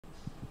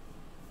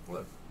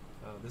Hello.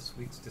 This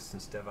week's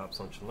Distance DevOps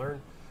Lunch and Learn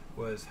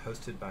was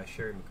hosted by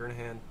Sherri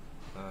McGurnaghan,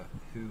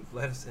 who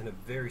led us in a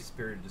very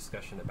spirited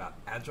discussion about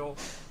Agile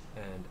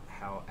and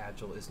how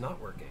Agile is not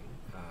working,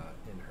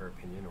 in her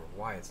opinion, or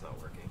why it's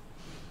not working.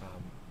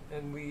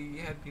 And we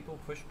had people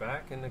push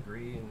back and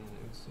agree, and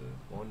it was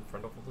a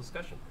wonderful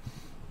discussion,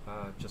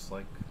 just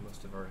like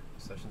most of our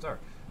sessions are.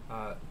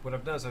 What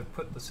I've done is I've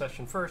put the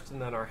session first,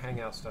 and then our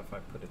Hangout stuff I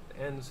put at the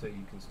end, so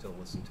you can still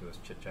listen to us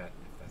chit-chat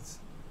if that's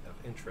of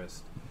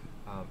interest.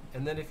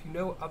 And then if you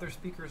know other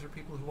speakers or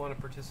people who want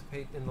to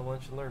participate in the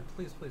Lunch and Learn,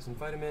 please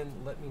invite them in,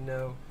 let me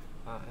know,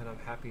 and I'm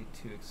happy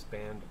to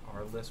expand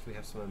our list. We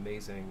have some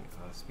amazing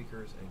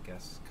speakers and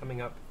guests coming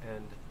up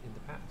and in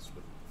the past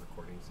with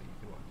recordings that you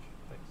can watch.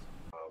 Thanks.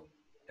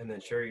 And then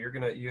Sherri,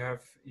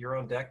 you're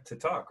on deck to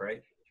talk,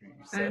 right?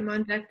 I'm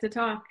on deck to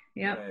talk.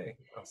 Yep. Hey,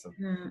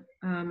 awesome.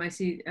 I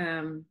see.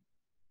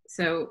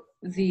 So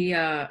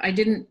I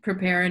didn't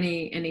prepare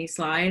any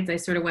slides. I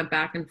sort of went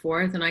back and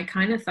forth, and I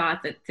kind of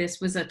thought that this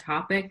was a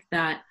topic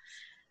that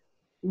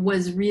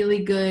was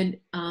really good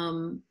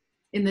in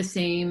the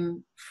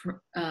same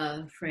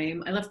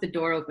frame. I left the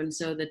door open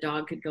so the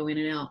dog could go in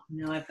and out.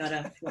 Now I've got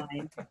a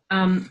fly.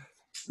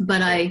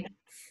 But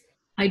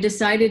I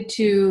decided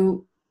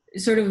to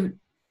sort of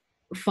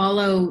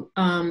follow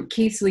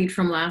Keith's lead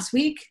from last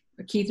week,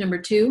 Keith number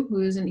 2,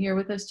 who isn't here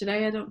with us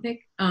today, I don't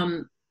think,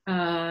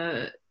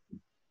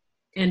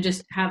 and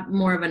just have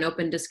more of an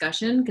open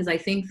discussion, because I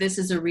think this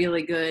is a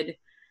really good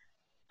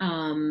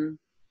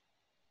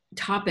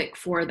topic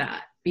for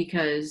that,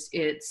 because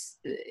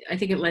I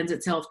think it lends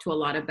itself to a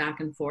lot of back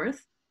and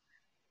forth,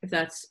 if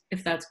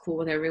that's cool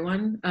with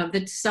everyone.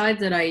 The slides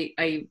that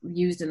I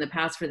used in the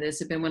past for this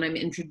have been when I'm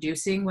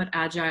introducing what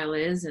Agile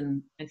is,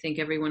 and I think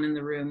everyone in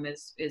the room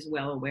is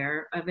well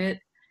aware of it,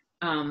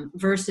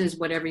 versus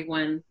what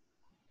everyone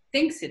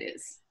thinks it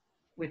is,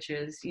 which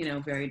is,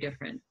 very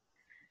different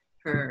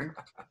for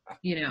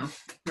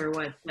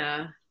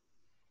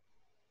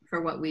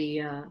what we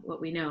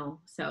know.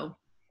 So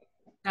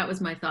that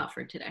was my thought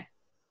for today.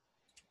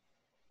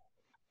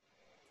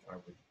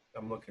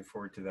 I'm looking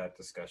forward to that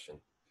discussion.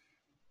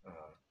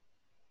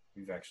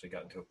 We've actually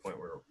gotten to a point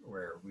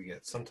where we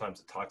get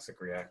sometimes a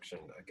toxic reaction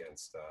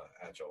against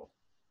Agile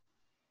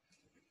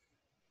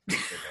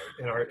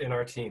in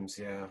our teams.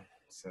 Yeah,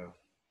 so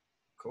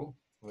cool.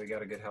 We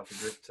got a good healthy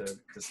group to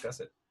discuss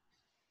it.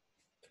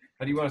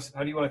 How do you want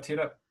to tee it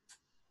up?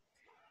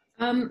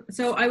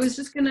 So I was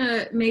just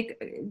gonna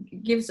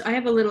I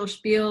have a little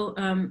spiel.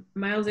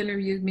 Miles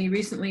interviewed me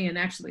recently, and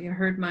actually I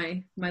heard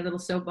my little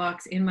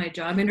soapbox in my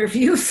job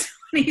interviews.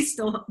 They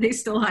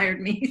still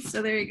hired me,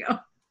 so there you go.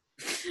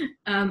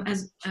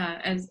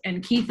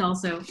 And Keith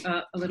also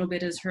a little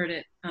bit has heard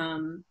it,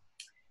 and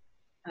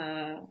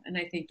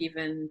I think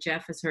even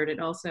Jeff has heard it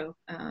also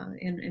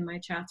in my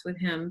chats with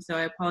him. So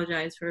I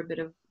apologize for a bit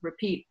of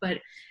repeat. But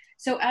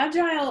so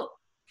Agile,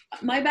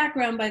 my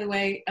background, by the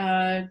way,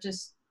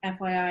 just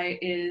FYI,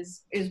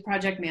 is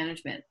project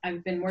management.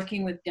 I've been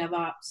working with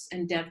DevOps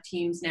and dev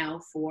teams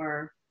now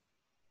for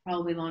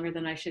probably longer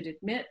than I should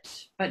admit,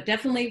 but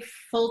definitely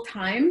full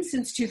time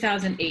since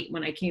 2008,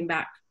 when I came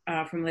back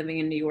from living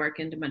in New York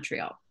into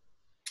Montreal.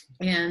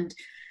 And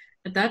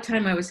at that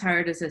time, I was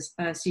hired as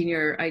a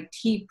senior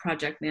IT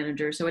project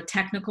manager, so a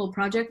technical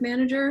project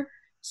manager.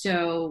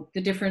 So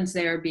the difference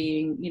there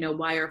being,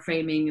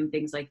 wireframing and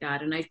things like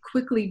that. And I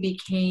quickly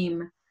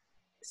became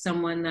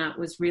someone that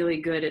was really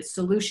good at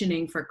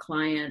solutioning for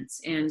clients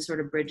and sort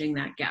of bridging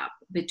that gap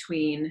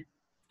between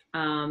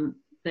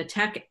the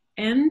tech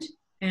end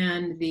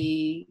and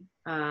the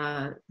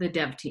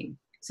dev team.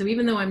 So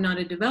even though I'm not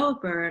a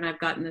developer, and I've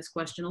gotten this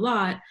question a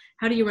lot,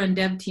 how do you run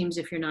dev teams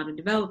if you're not a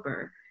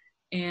developer?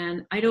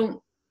 And I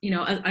don't,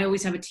 I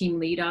always have a team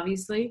lead,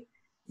 obviously,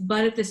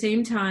 but at the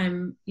same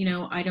time,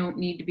 I don't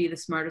need to be the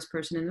smartest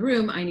person in the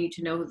room. I need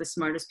to know who the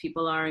smartest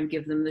people are and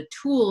give them the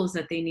tools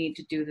that they need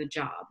to do the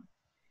job.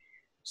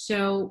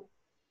 So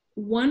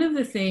one of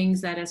the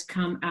things that has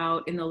come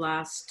out in the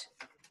last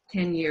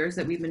 10 years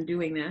that we've been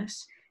doing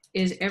this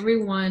is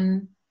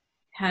everyone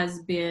has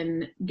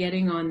been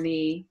getting on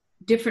the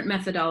different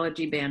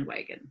methodology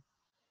bandwagon.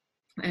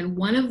 And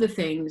one of the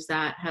things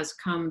that has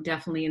come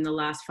definitely in the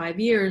last 5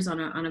 years on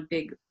a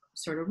big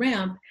sort of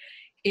ramp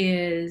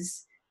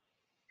is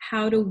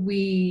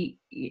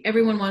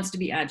everyone wants to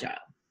be agile,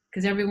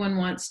 because everyone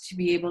wants to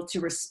be able to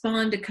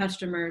respond to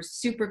customers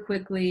super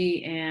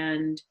quickly,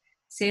 and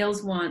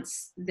sales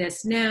wants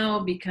this now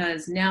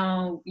because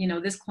now,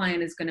 this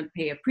client is going to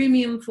pay a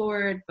premium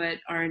for it, but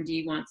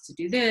R&D wants to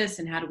do this,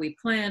 and how do we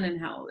plan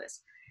and how all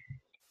this.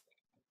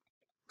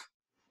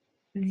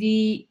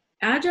 The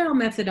Agile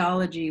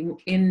methodology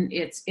in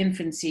its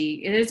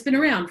infancy, it's been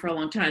around for a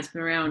long time. It's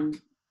been around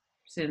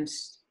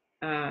since,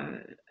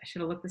 I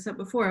should have looked this up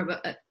before,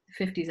 but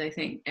 50s, I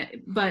think.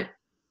 But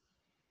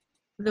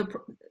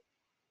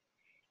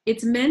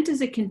it's meant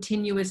as a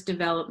continuous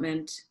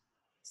development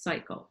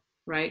cycle,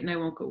 right? And I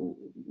won't go,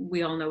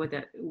 we all know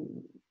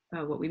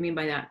what we mean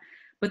by that.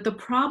 But the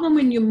problem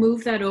when you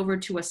move that over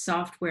to a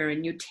software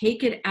and you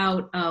take it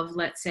out of,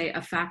 let's say,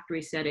 a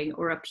factory setting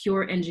or a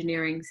pure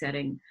engineering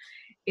setting,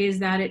 is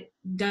that it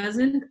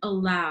doesn't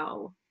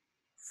allow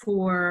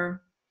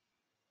for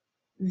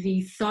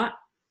the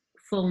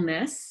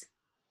thoughtfulness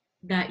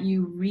that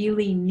you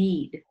really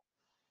need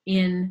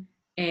in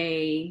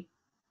an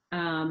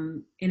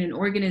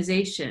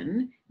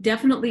organization.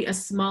 Definitely a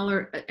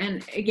smaller,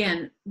 and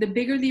again, the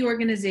bigger the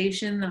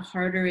organization, the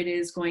harder it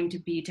is going to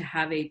be to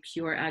have a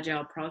pure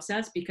agile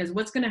process, because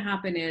what's going to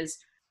happen is,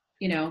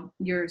 you know,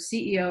 your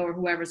CEO or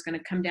whoever's going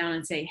to come down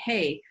and say,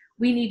 hey,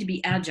 we need to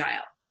be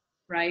agile,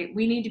 right?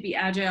 We need to be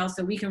agile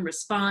so we can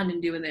respond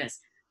and do this.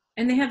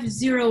 And they have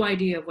zero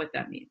idea of what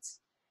that means.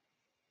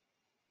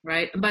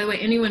 Right. And by the way,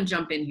 anyone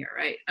jump in here,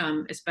 right?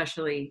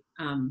 Especially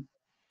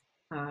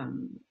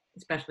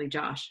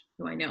Josh,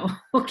 who I know.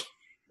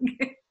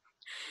 Okay.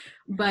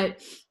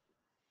 But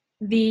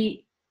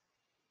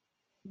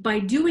by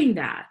doing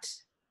that,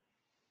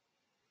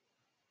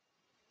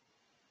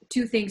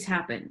 two things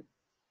happen,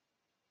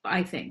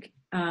 I think.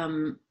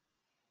 And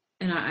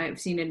I've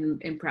seen it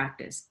in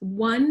practice.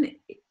 One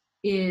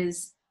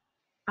is,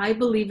 I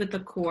believe at the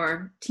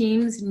core,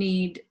 teams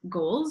need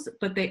goals,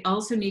 but they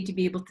also need to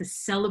be able to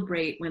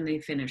celebrate when they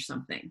finish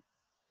something.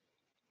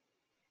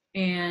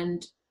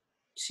 And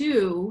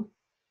two,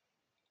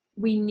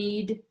 we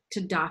need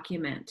to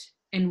document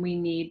and we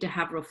need to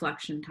have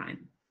reflection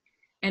time.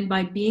 And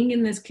by being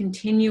in this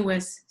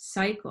continuous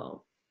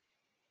cycle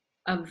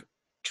of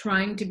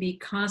trying to be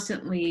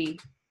constantly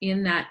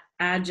in that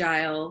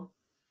agile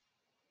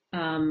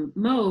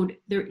mode,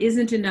 there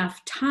isn't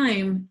enough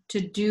time to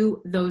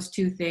do those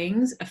two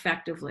things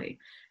effectively.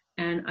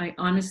 And I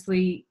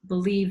honestly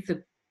believe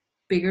the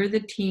bigger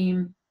the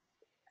team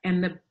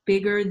and the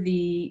bigger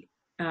the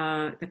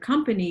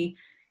company,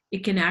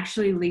 it can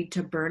actually lead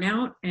to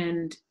burnout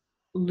and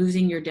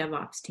losing your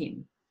DevOps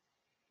team.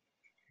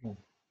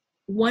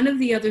 One of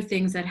the other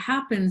things that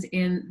happens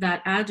in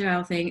that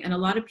agile thing, and a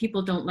lot of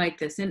people don't like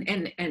this,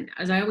 and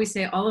as I always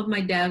say, all of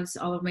my devs,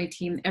 all of my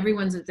team,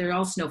 they're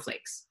all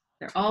snowflakes.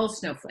 They're all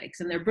snowflakes,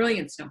 and they're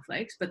brilliant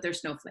snowflakes, but they're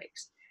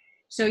snowflakes.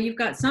 So you've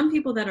got some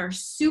people that are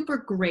super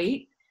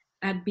great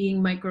at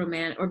being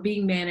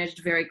being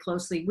managed very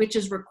closely, which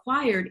is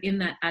required in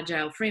that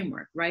agile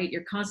framework, right?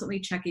 You're constantly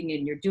checking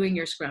in, you're doing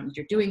your scrums,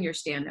 you're doing your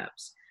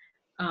stand-ups.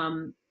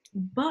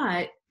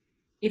 But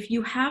if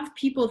you have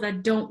people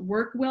that don't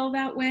work well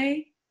that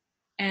way,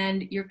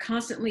 and you're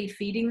constantly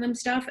feeding them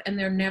stuff and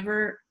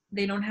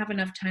they don't have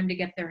enough time to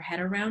get their head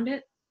around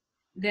it,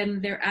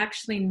 then they're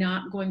actually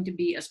not going to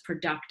be as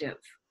productive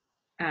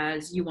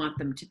as you want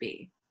them to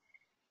be.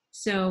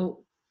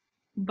 So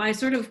by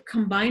sort of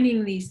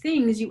combining these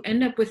things, you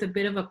end up with a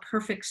bit of a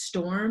perfect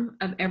storm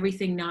of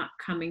everything not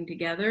coming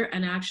together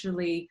and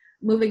actually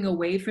moving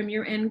away from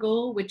your end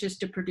goal, which is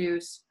to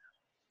produce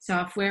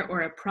software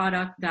or a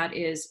product that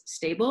is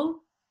stable,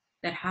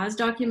 that has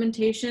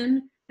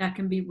documentation, that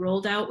can be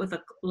rolled out with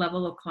a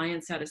level of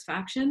client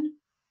satisfaction,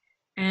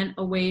 and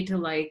a way to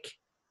like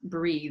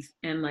breathe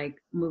and like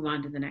move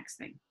on to the next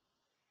thing.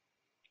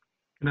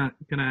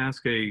 Can I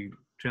ask a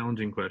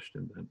challenging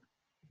question then?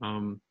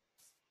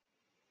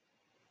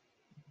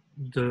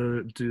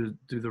 Do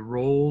the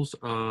roles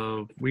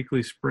of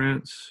weekly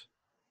sprints,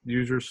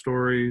 user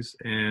stories,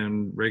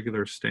 and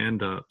regular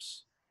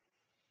stand-ups,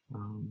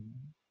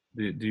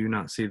 do you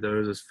not see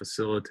those as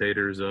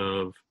facilitators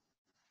of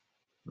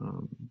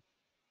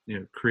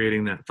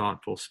creating that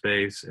thoughtful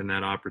space and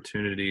that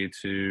opportunity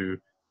to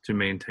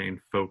maintain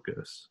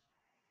focus?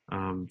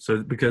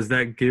 So because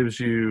that gives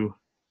you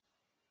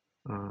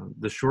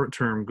the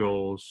short-term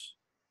goals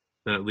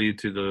that lead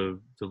to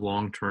the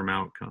long-term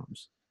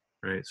outcomes,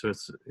 right? So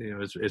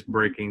it's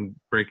breaking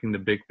the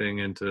big thing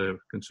into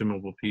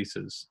consumable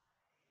pieces.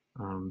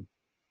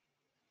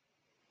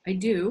 I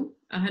do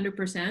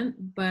 100%,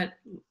 but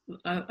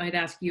I'd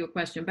ask you a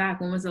question back.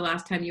 When was the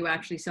last time you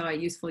actually saw a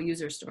useful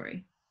user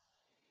story?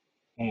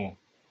 Dang,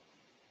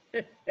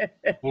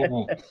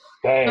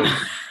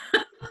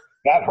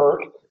 that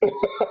hurt.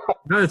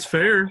 No, it's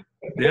fair.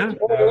 Yeah.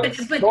 But It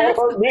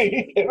hurt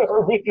me. It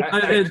hurt me.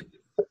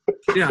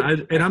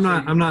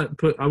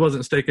 I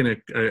wasn't staking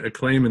a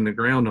claim in the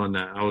ground on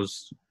that. I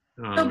was.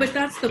 No, but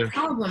that's the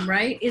problem,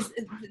 right?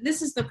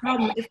 This is the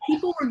problem. If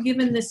people were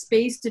given the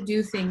space to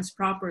do things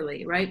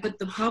properly, right? But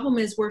the problem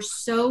is we're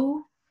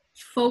so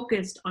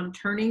focused on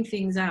turning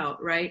things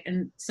out, right?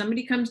 And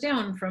somebody comes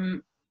down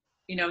from,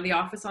 the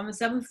office on the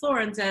 7th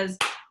floor and says,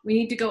 we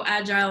need to go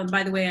agile. And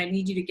by the way, I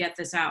need you to get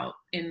this out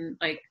in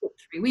like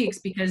 3 weeks,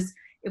 because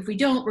if we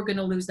don't, we're going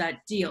to lose that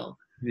deal.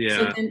 Yeah.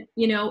 So then,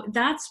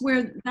 that's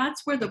where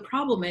the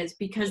problem is,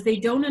 because they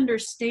don't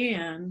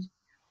understand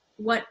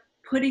what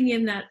putting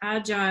in that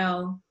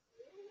agile,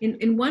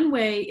 in one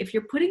way, if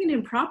you're putting it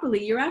in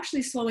properly, you're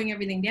actually slowing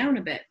everything down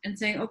a bit and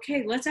saying,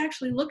 okay, let's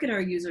actually look at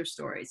our user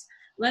stories.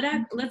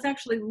 Let's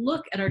actually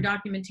look at our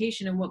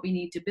documentation and what we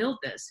need to build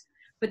this.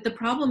 But the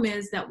problem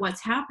is that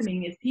what's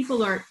happening is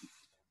people are,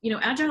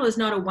 agile is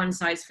not a one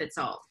size fits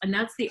all. And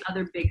that's the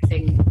other big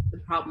thing, the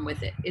problem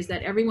with it, is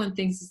that everyone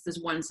thinks it's this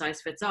one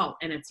size fits all,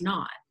 and it's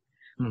not.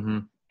 Mm-hmm.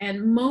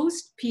 And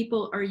most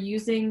people are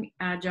using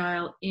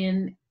Agile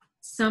in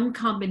some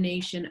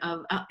combination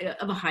of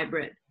a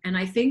hybrid. And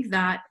I think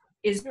that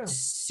is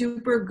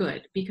super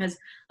good because,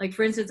 like,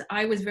 for instance,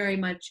 I was very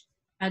much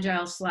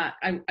Agile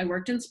I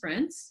worked in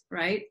sprints,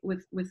 right?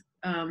 With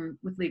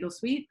Legal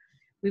Suite.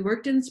 We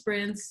worked in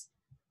sprints.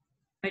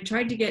 I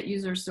tried to get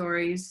user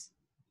stories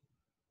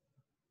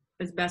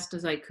as best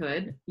as I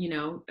could,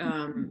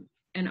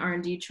 and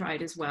R&D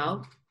tried as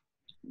well.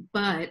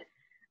 But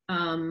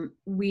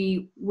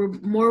we were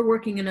more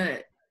working in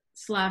a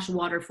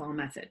 /waterfall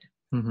method,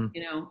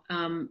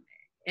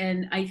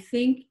 and I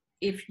think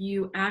if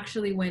you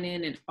actually went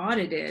in and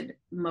audited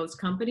most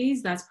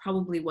companies, that's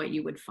probably what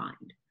you would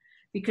find,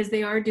 because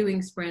they are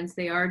doing sprints,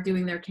 they are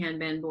doing their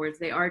Kanban boards,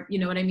 they are,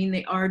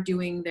 they are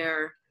doing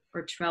their,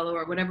 or Trello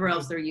or whatever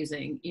else they're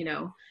using,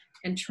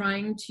 and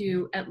trying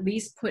to at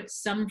least put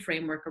some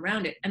framework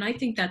around it. And I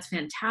think that's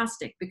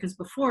fantastic, because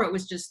before it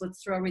was just,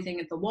 let's throw everything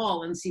at the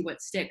wall and see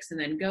what sticks and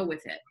then go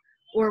with it,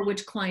 or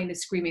which client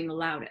is screaming the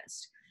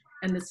loudest.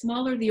 And the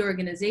smaller the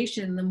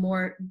organization, the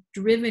more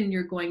driven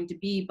you're going to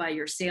be by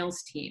your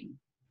sales team.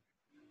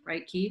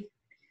 Right, Keith?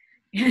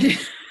 Yeah.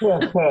 It's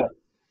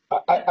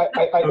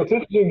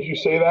interesting you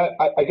say that.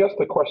 I guess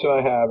the question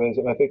I have is,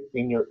 and I think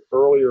in your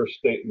earlier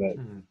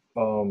statement,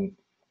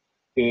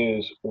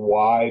 is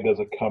why does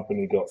a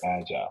company go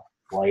agile,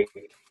 right?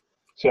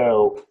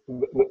 So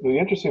the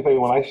interesting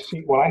thing, when I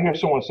hear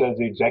someone says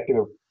the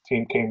executive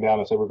team came down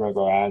and said we're going to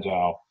go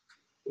agile,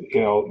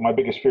 my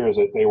biggest fear is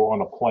that they were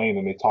on a plane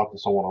and they talked to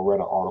someone or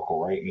read an article,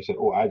 right? And they said,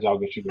 "Oh, agile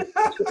gets you there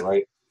faster,"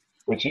 right?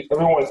 Which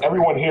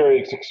everyone here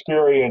has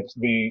experienced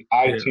the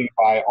IT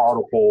by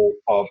article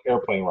of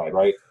airplane ride,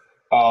 right?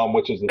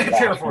 Which is the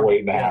fast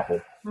waiting to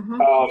happen.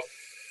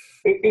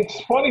 It's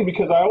funny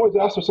because I always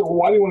ask them, well,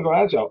 why do you want to go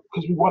agile?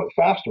 Because we want it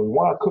faster. We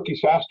want our cookies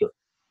faster.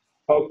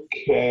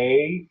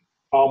 Okay,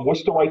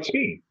 what's the right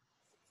speed?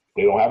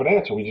 They don't have an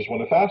answer. We just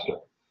want it faster.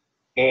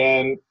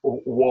 And,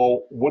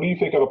 well, what do you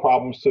think are the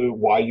problems to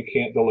why you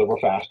can't deliver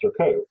faster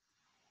code?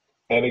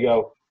 And they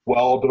go,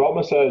 well,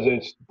 development says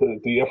it's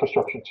the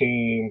infrastructure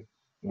team,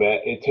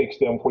 that it takes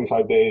them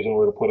 45 days in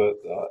order to put a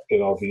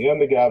VM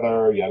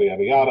together, yada,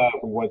 yada, yada.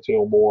 If we went to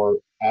a more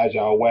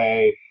agile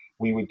way,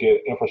 we would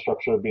get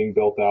infrastructure being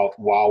built out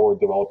while we're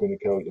developing the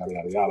code, yada,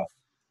 yada, yada.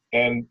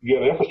 And you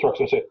have the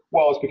infrastructure and say,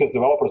 well, it's because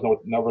developers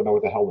never know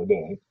what the hell they're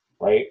doing,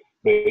 right?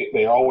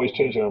 They are always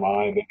changing their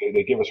mind.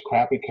 They give us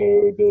crappy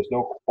code. There's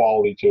no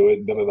quality to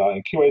it. Da, da, da.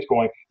 And QA is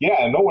going, yeah,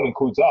 and no one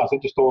includes us. They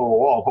just throw it on the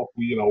wall and hope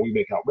we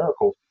make out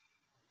miracles.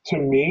 To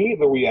me,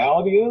 the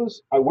reality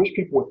is, I wish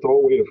people would throw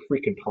away the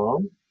freaking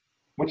term,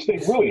 which they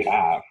really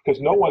have,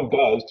 because no one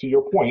does, to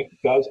your point,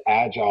 does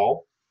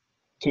agile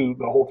to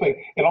the whole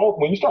thing. And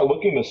when you start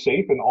looking at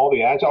SAFe and all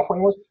the agile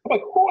frameworks, I'm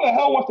like, who the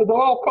hell wants to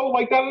develop code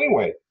like that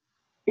anyway?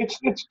 It's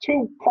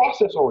too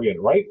process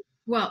oriented, right?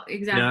 Well,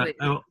 exactly.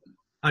 Yeah,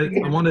 I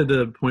wanted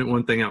to point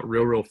one thing out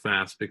real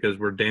fast, because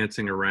we're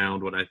dancing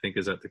around what I think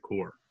is at the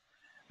core.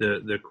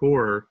 The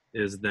core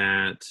is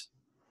that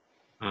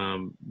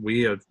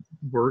we have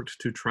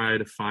worked to try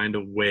to find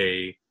a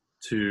way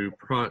to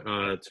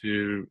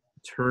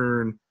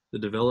turn the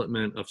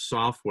development of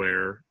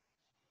software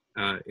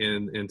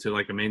into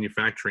like a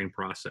manufacturing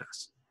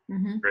process,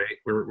 right?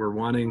 We're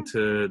wanting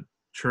to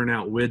churn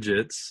out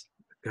widgets.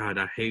 God,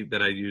 I hate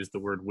that I use the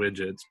word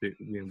widgets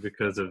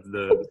because of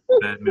the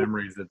bad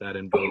memories that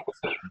invokes.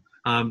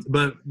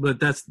 But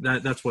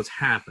that's what's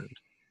happened,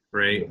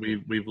 right?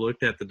 We've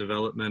looked at the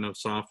development of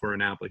software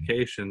and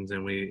applications,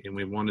 and we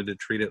wanted to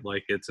treat it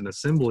like it's an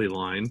assembly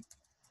line,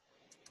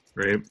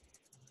 right?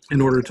 In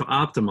order to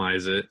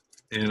optimize it.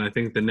 And I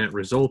think the net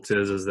result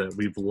is that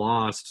we've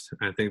lost,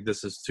 I think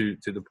this is to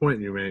the point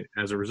you made,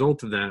 as a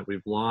result of that,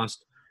 we've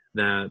lost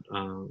that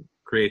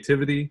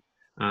creativity,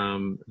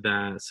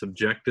 that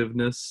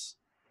subjectiveness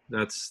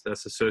that's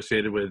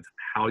associated with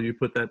how you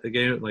put that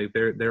together. Like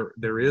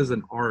there is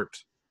an art,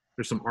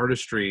 there's some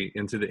artistry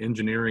into the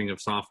engineering of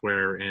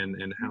software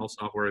and how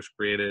software is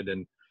created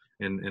and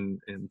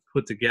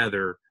put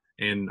together.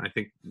 And I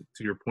think,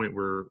 to your point,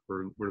 we're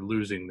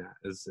losing that.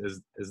 Is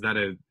that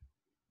a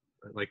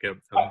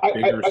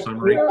bigger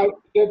summary? I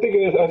think it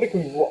is. I think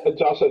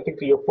Josh, I think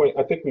to your point,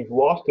 I think we've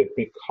lost it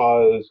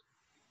because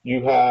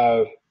you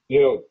have,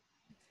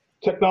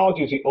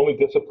 technology is the only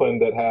discipline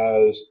that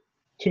has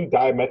two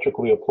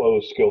diametrically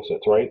opposed skill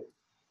sets, right?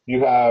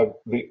 You have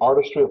the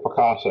artistry of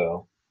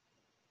Picasso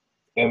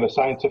and the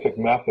scientific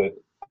method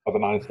of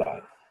an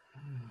Einstein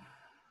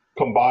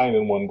combined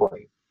in one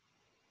brain,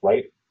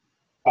 right?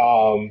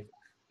 And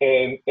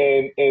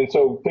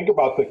so think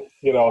about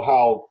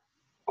how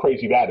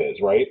crazy that is,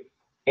 right?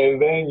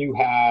 And then you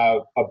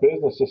have a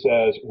business that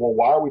says, well,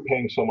 why are we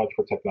paying so much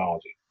for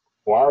technology?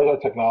 Why are our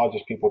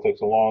technologist people take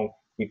so long?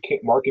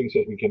 Marketing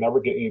says we can never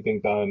get anything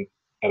done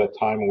at a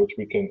time in which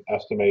we can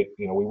estimate,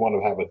 we want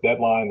to have a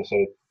deadline to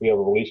say we have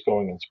a release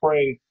going in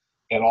spring,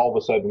 and all of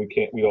a sudden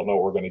we don't know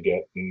what we're going to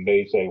get. And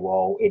they say,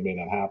 well, it may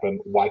not happen.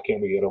 Why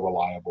can't we get a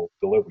reliable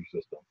delivery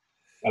system?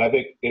 And I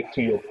think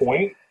to your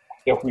point,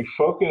 if we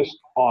focused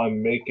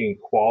on making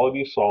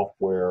quality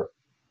software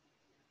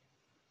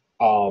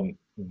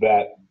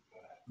that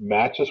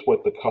matches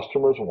what the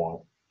customers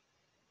want,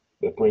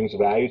 that brings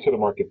value to the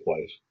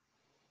marketplace,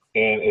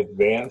 and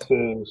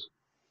advances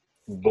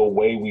the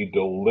way we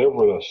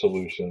deliver the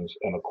solutions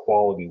in a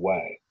quality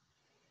way.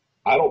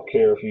 I don't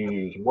care if you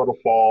use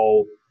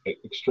waterfall,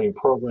 extreme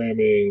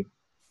programming,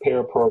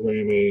 pair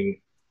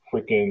programming,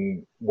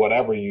 freaking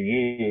whatever you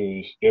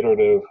use,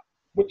 iterative,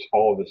 which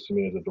all of this to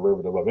me is a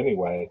derivative of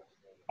anyway.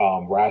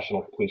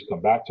 Rational, please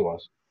come back to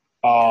us.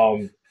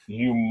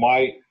 You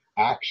might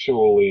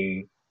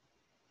actually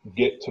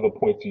get to the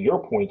point, to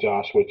your point,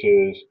 Josh, which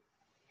is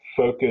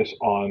focus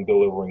on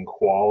delivering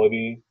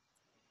quality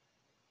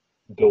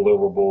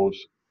deliverables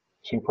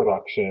to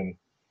production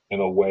in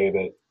a way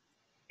that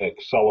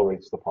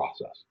accelerates the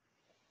process.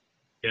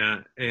 Yeah,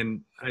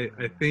 and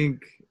I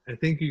think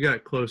you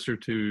got closer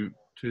to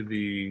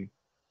the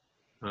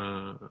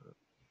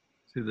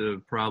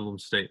problem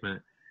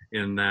statement,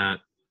 in that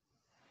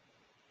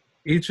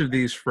each of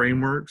these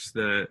frameworks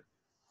that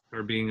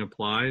are being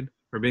applied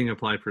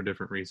for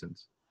different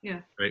reasons.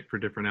 Yeah. Right, for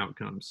different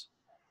outcomes.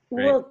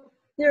 Right? Well,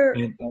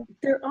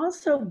 they're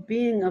also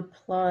being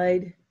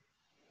applied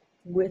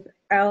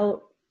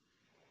without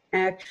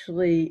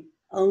actually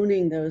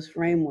owning those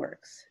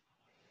frameworks.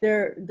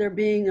 They're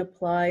being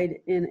applied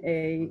in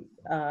a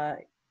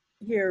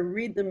here,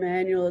 read the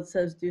manual. It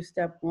says do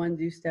step 1,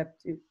 do step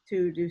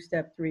 2, do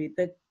step 3.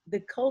 The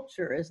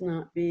culture is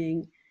not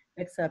being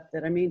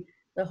accepted. I mean,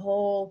 the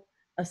whole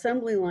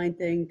assembly line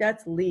thing,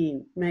 that's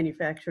lean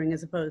manufacturing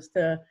as opposed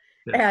to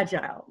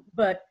agile.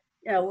 But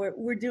yeah,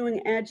 we're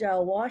doing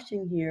agile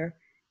washing here.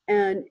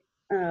 And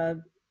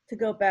to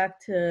go back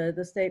to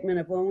the statement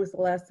of when was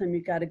the last time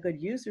you got a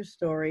good user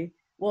story?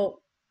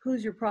 Well,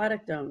 who's your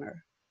product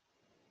owner?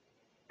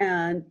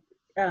 And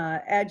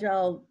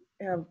agile,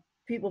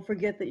 people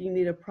forget that you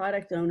need a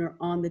product owner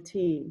on the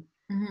team,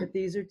 that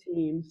these are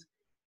teams.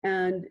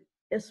 And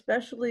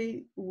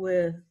especially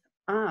with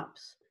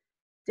ops,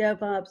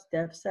 DevOps,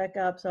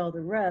 DevSecOps, all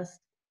the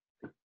rest,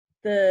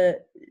 the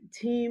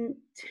team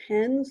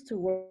tends to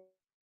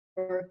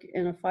work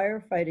in a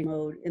firefighting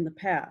mode in the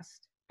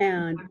past.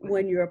 And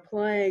when you're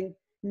applying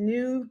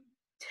new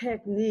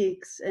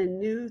techniques and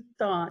new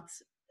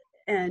thoughts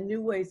and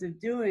new ways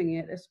of doing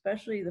it,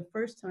 especially the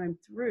first time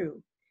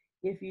through,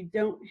 if you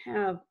don't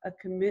have a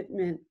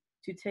commitment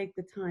to take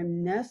the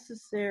time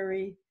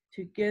necessary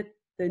to get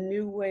the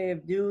new way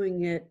of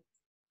doing it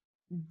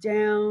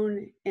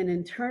down and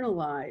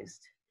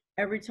internalized,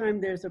 every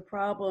time there's a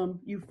problem,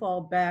 you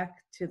fall back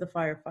to the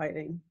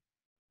firefighting.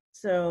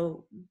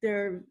 So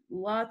there are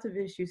lots of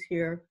issues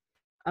here.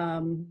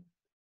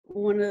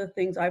 One of the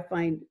things I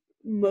find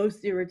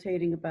most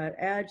irritating about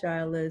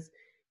Agile is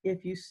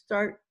if you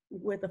start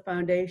with a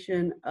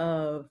foundation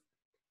of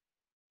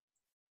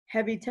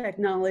heavy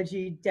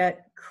technology,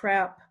 debt,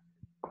 crap,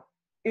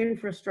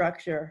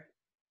 infrastructure,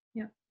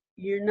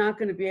 you're not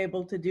going to be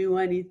able to do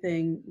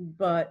anything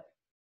but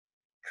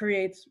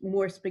creates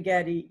more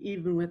spaghetti,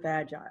 even with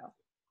Agile.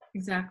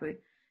 Exactly.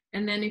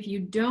 And then if you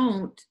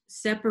don't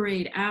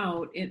separate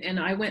out, and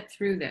I went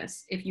through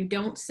this, if you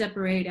don't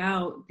separate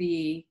out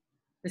the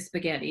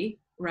spaghetti,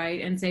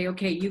 right, and say,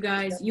 okay, you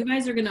guys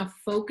are going to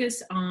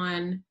focus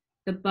on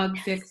the bug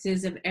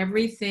fixes of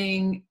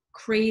everything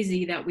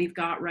crazy that we've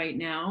got right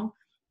now.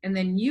 And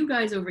then you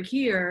guys over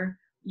here,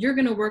 you're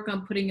going to work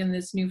on putting in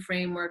this new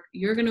framework.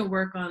 You're going to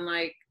work on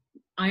like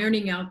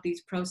ironing out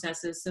these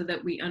processes so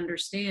that we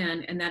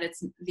understand, and that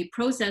the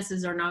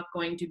processes are not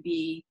going to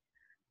be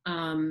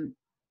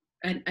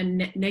a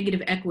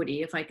negative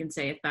equity, if I can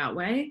say it that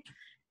way.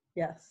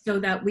 Yes. So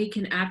that we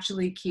can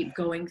actually keep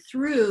going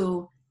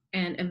through,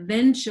 and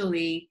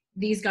eventually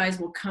these guys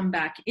will come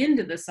back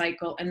into the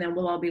cycle, and then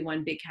we'll all be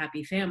one big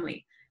happy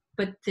family.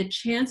 But the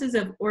chances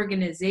of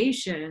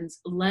organizations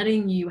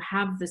letting you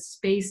have the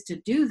space to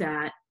do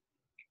that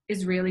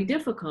is really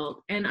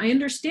difficult. And I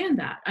understand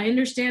that. I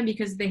understand,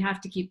 because they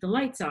have to keep the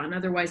lights on.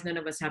 Otherwise, none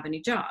of us have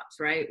any jobs,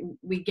 right?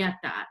 We get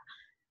that.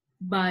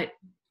 But,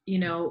 you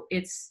know,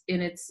 it's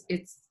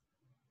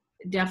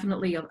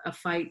definitely a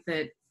fight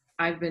that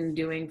I've been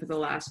doing for the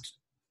last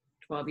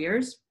 12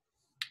 years,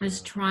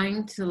 is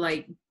trying to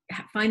like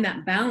find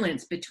that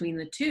balance between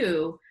the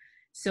two,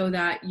 so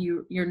that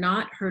you're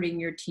not hurting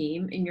your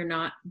team and you're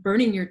not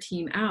burning your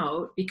team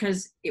out.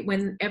 Because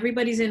when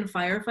everybody's in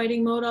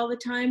firefighting mode all the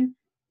time,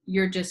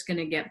 you're just going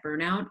to get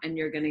burnout, and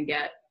you're going to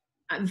get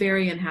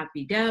very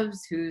unhappy devs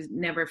who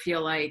never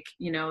feel like,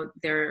 you know,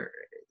 they're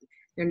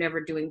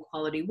never doing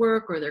quality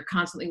work, or they're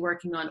constantly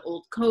working on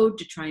old code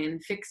to try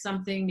and fix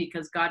something,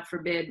 because God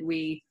forbid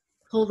we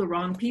pull the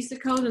wrong piece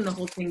of code and the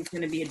whole thing's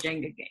going to be a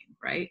Jenga game,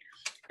 right?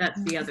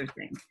 That's the other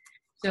thing.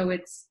 So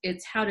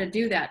it's how to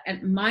do that.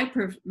 And my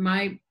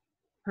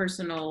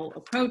personal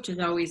approach has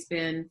always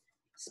been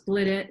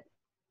split it,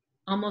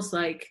 almost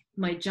like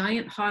my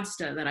giant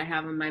hosta that I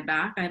have on my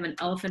back. I have an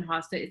elephant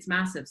hosta. It's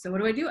massive. So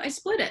what do? I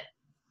split it.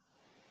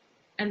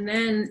 And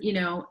then, you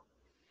know,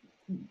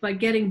 but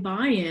getting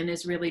buy-in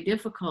is really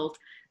difficult,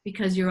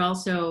 because you're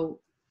also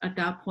at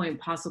that point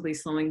possibly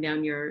slowing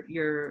down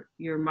your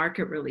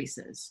market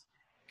releases.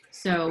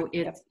 So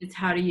it's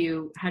how do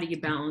you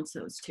balance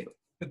those two?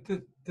 But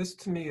this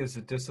to me is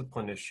a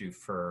discipline issue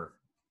for,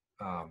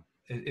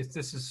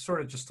 this is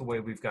sort of just the way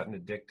we've gotten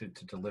addicted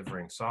to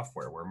delivering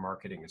software, where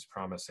marketing is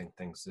promising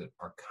things that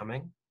are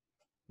coming,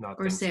 not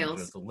Or things sales.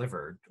 that are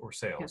delivered, or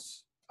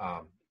sales.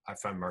 Yeah. I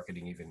find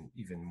marketing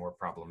even more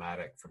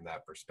problematic from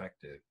that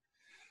perspective.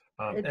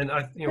 And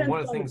one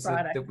of the things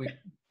that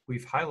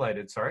we've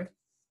highlighted, sorry?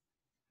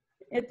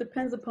 It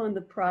depends upon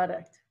the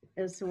product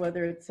as to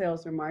whether it's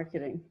sales or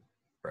marketing.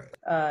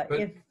 Right.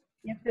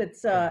 If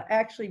it's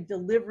actually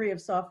delivery of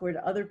software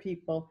to other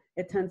people,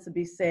 it tends to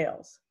be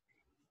sales.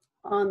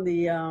 On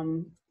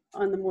the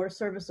more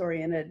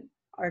service-oriented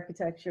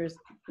architectures,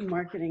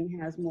 marketing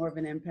has more of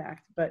an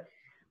impact. But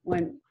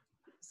when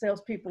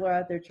salespeople are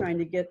out there trying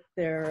to get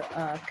their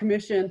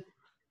commission,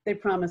 they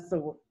promise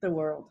the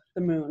world,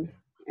 the moon,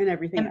 and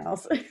everything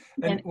else.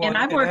 And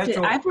I've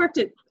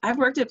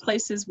worked at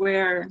places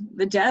where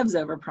the devs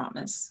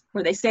overpromise,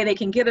 where they say they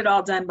can get it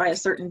all done by a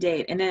certain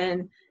date, and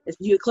then as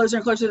you get closer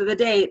and closer to the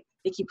date,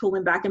 they keep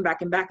pulling back and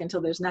back and back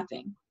until there's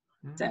nothing.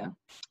 So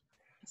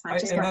it's not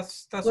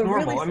just that's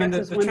normal. I mean,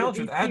 the challenge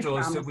with Agile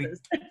is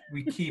that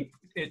we keep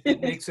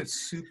it makes it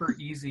super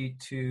easy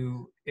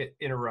to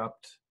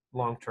interrupt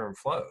long-term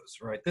flows,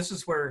 right? This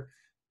is where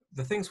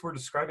the things we're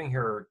describing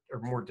here are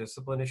more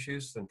discipline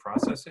issues than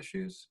process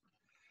issues,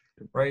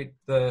 right?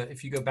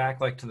 If you go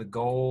back like to the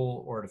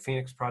goal or to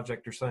Phoenix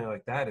Project or something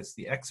like that, it's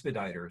the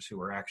expediters who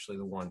are actually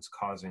the ones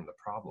causing the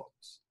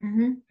problems.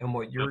 Mm-hmm. And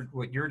what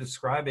you're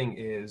describing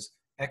is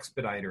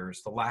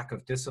expediters, the lack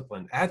of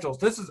discipline. Agile,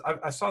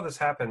 I saw this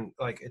happen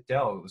like at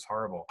Dell. It was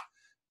horrible.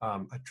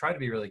 I try to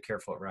be really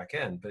careful at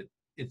RackN, but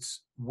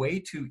it's way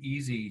too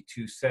easy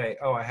to say,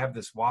 oh, I have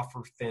this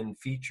wafer thin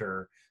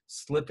feature,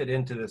 slip it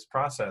into this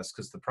process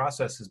because the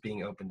process is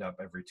being opened up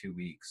every 2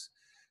 weeks.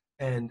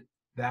 And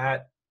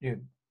that,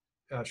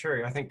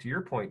 Sherri, I think to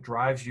your point,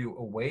 drives you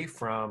away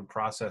from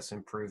process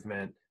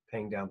improvement,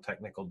 paying down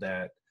technical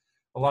debt.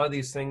 A lot of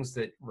these things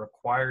that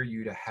require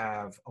you to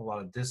have a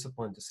lot of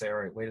discipline to say, all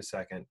right, wait a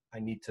second, I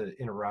need to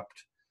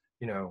interrupt,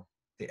 the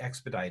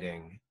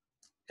expediting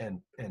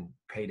and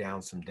pay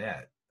down some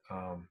debt.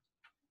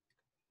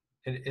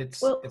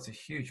 It's a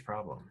huge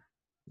problem.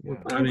 Yeah.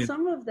 On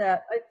some of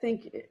that, I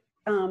think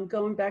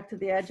going back to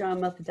the Agile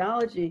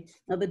methodology,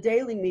 now the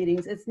daily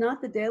meetings, it's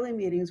not the daily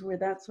meetings where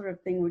that sort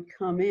of thing would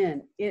come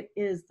in. It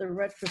is the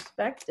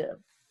retrospective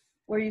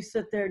where you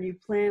sit there and you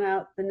plan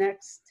out the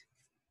next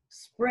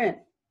sprint,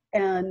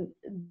 and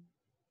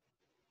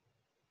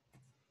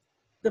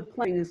the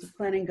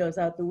planning goes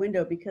out the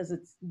window because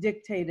it's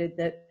dictated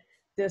that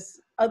this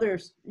other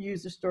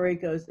user story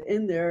goes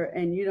in there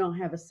and you don't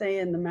have a say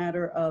in the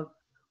matter of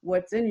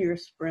what's in your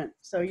sprint.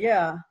 So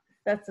yeah,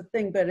 that's the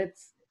thing, but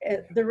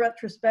the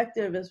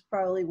retrospective is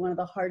probably one of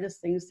the hardest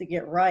things to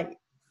get right.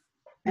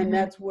 And Mm-hmm.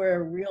 that's where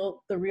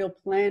the real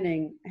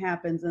planning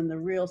happens and the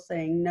real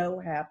saying no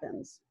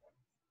happens.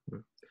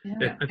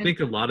 Yeah. I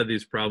think a lot of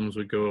these problems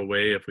would go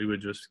away if we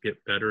would just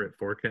get better at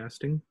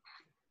forecasting.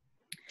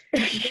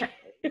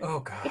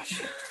 Oh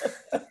gosh.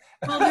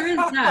 Well, there is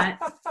that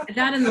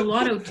and the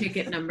lotto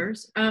ticket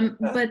numbers.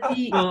 But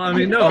well, I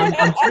mean, no,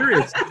 I'm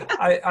curious.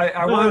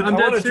 I want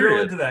to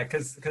drill into that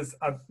because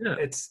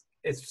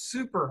it's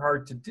super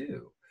hard to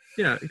do.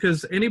 Yeah,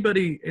 because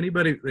anybody,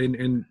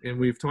 and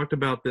we've talked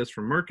about this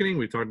from marketing,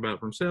 we talked about it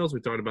from sales,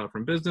 we talked about it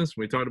from business,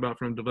 we talked about it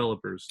from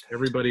developers.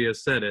 Everybody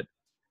has said it.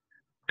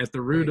 At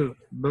the root of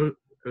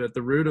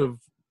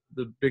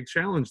the big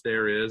challenge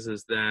there is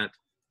that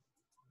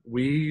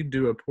we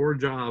do a poor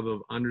job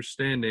of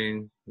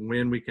understanding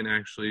when we can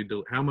actually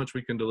how much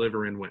we can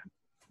deliver and when.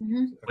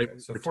 Mm-hmm. Okay,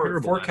 so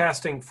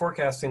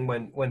forecasting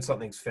when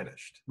something's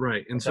finished.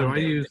 Right, and so I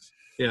use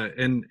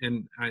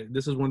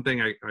this is one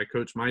thing I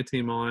coach my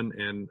team on,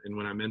 and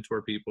when I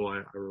mentor people,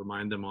 I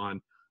remind them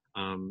on,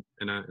 and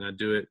I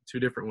do it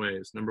two different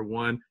ways. Number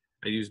one,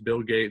 I use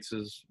Bill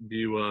Gates's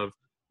view of,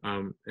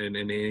 and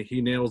he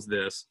nails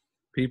this: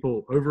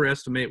 people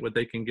overestimate what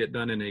they can get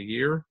done in a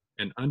year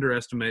and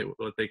underestimate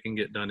what they can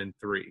get done in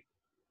 3.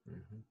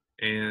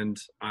 Mm-hmm. And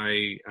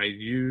I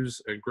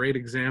use a great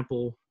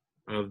example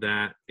of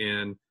that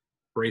in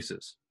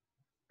braces,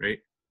 right?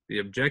 The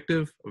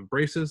objective of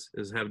braces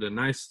is have a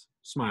nice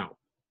smile,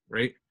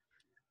 right?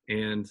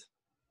 And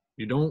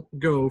you don't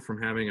go from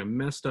having a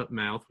messed up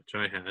mouth, which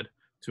I had,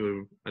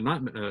 to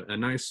a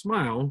nice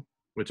smile,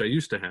 which I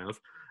used to have.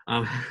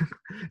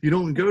 You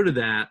don't go to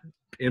that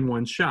in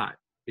one shot.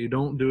 You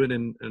don't do it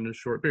in a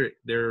short period.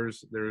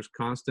 There's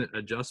constant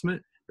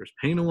adjustment. There's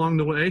pain along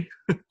the way,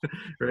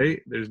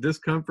 right? There's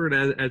discomfort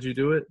as you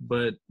do it,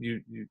 but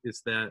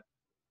it's that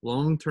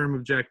long-term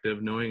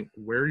objective, knowing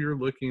where you're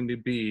looking to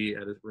be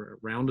at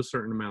around a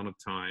certain amount of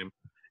time,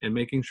 and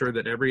making sure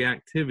that every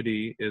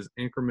activity is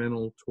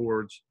incremental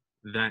towards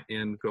that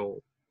end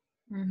goal.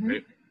 Mm-hmm.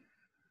 Right?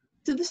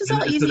 So this is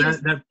all easy. So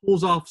that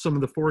pulls off some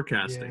of the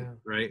forecasting,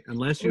 right?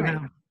 Unless you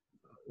have,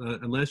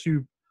 unless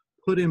you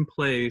put in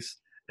place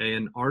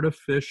an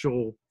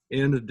artificial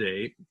end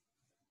date,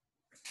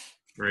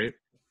 right?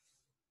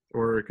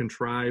 or a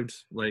contrived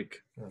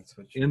like That's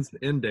what you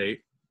end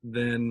date,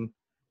 then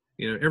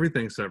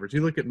everything suffers.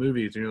 You look at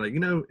movies and you're like,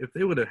 if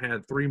they would have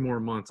had 3 more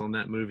months on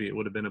that movie, it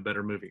would have been a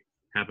better movie.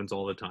 Happens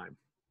all the time,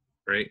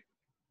 right?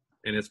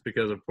 And it's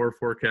because of poor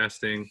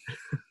forecasting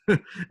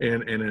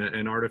and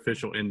an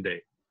artificial end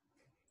date.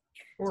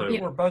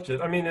 Or budget.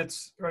 I mean,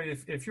 it's right.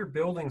 If you're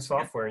building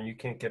software and you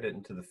can't get it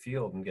into the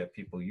field and get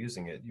people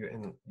using it,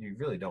 you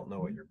really don't know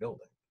what you're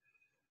building,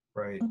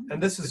 right? Mm-hmm.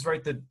 And this is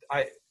right.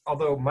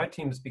 Although my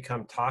team has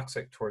become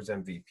toxic towards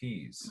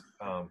MVPs,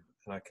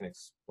 and I can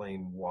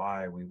explain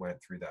why we went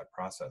through that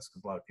process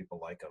because a lot of people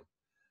like them.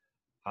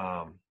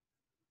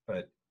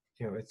 But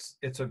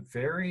it's a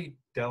very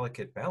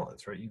delicate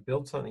balance, right? You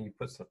build something, you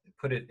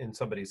put it in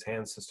somebody's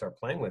hands to start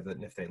playing with it,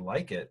 and if they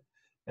like it,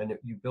 and if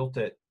you built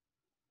it,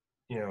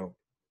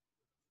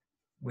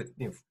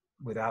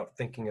 without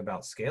thinking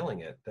about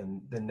scaling it,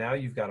 then now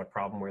you've got a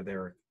problem where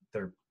they're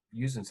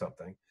using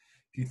something.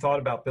 If you thought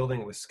about building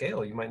it with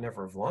scale, you might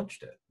never have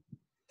launched it.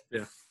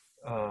 Yeah.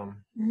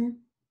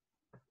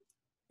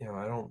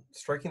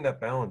 Striking that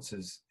balance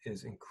is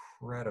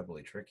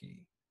incredibly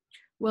tricky.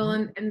 Well,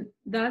 and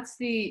that's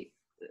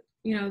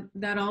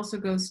that also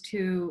goes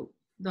to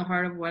the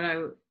heart of what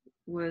I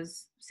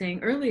was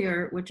saying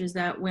earlier, which is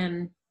that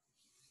when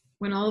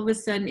all of a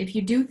sudden, if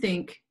you do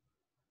think,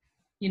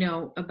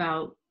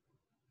 about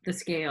the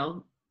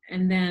scale,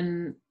 and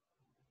then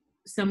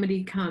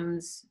somebody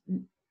comes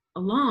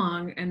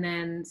along and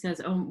then says,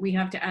 oh, we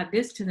have to add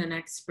this to the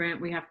next sprint,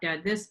 we have to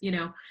add this,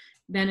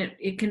 then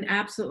it can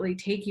absolutely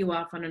take you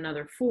off on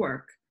another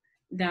fork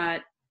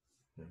that,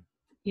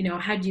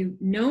 had you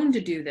known to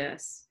do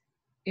this,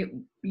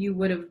 you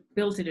would have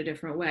built it a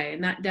different way.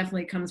 And that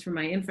definitely comes from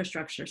my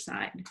infrastructure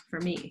side for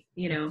me,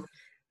 and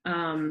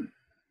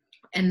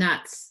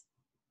that's,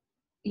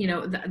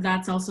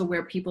 that's also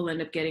where people end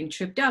up getting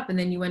tripped up. And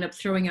then you end up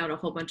throwing out a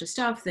whole bunch of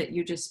stuff that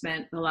you just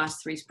spent the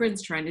last 3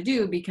 sprints trying to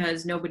do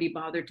because nobody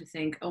bothered to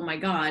think, oh my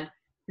God,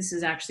 this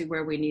is actually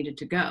where we needed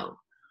to go,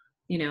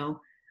 and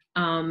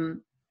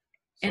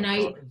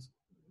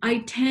I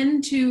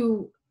tend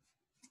to,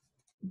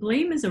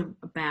 blame is a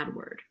bad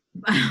word,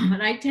 but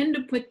I tend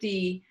to put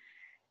the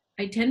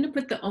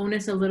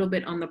onus a little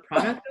bit on the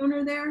product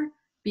owner there,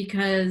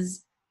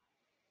 because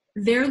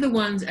they're the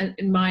ones,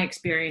 in my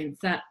experience,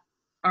 that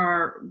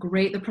are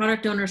great. The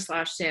product owner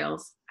 /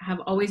 sales have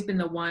always been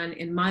the one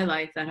in my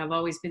life that have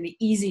always been the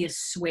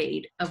easiest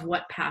swayed of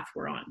what path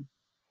we're on.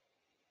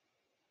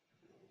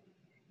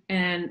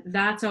 And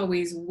that's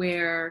always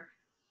where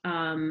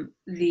and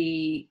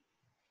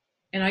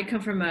I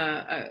come from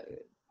a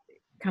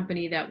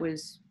company that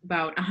was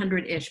about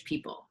 100-ish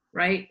people,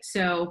 right?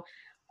 So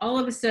all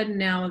of a sudden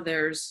now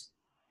there's,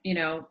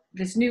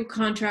 this new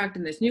contract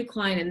and this new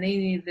client, and they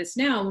need this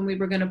now when we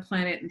were going to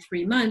plan it in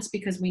 3 months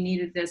because we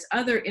needed this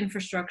other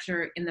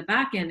infrastructure in the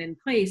back end in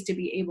place to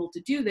be able to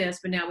do this,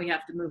 but now we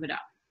have to move it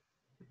up.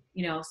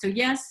 So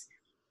yes,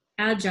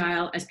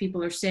 Agile, as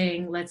people are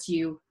saying, lets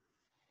you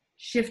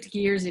shift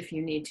gears if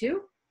you need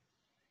to,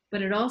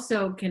 but it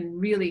also can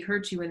really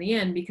hurt you in the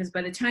end, because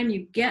by the time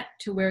you get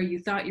to where you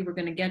thought you were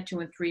going to get to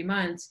in 3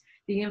 months,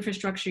 the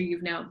infrastructure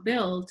you've now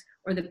built,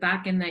 or the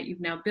backend that you've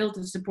now built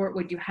to support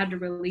what you had to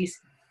release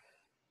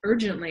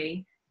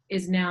urgently,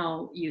 is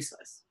now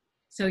useless.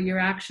 So you're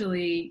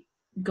actually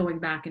going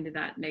back into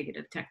that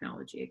negative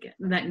technology again,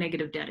 that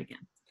negative debt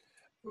again.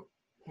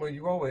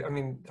 Well,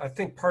 I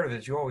think part of it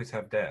is you always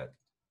have debt.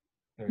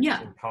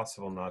 It's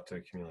impossible not to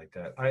accumulate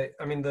debt. I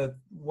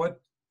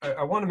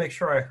want to make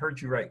sure I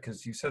heard you right,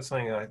 because you said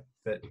something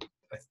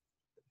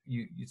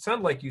you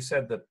sound like you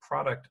said the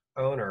product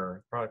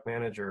owner, product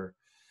manager,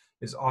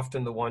 is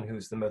often the one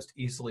who's the most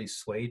easily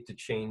swayed to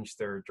change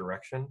their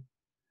direction.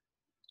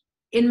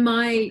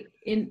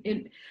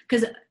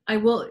 Because I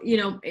will,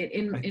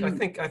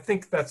 I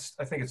think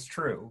it's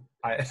true.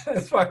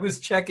 That's why I was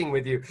checking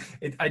with you.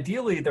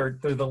 Ideally, they're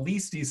the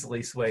least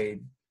easily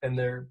swayed,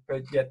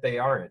 but yet they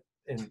aren't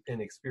in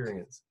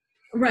experience.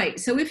 Right.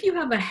 So if you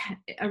have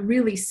a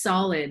really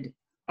solid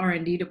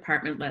R&D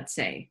department, let's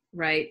say,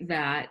 right,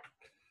 that,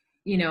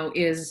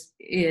 is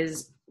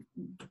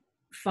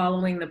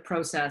following the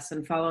process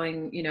and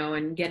following,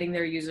 and getting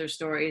their user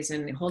stories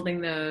and holding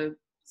the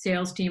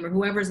sales team or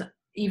whoever's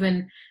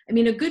even,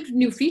 a good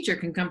new feature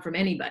can come from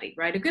anybody,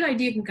 right? A good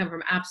idea can come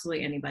from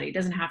absolutely anybody. It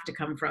doesn't have to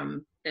come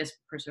from this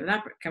person or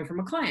that person, come from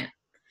a client.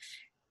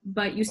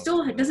 But you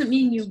still, it doesn't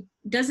mean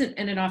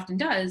and it often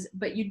does,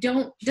 but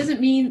doesn't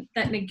mean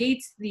that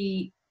negates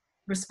the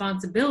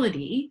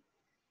responsibility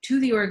to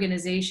the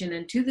organization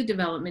and to the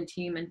development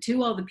team and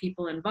to all the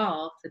people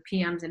involved, the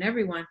PMs and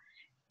everyone,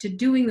 to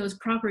doing those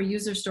proper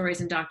user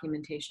stories and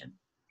documentation.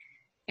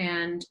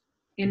 And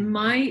in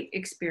my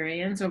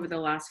experience over the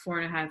last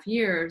 4.5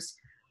 years,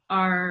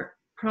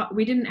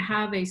 we didn't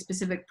have a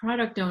specific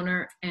product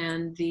owner,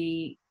 and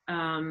the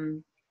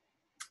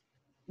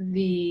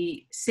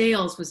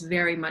sales was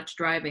very much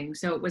driving.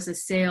 So it was a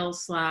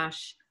sales /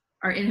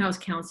 our in-house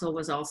counsel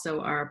was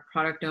also our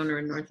product owner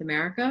in North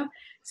America.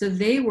 So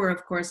they were,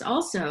 of course,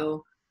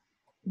 also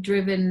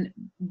driven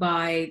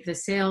by the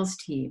sales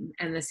team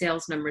and the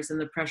sales numbers and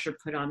the pressure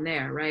put on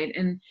there, right?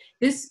 And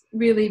this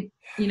really,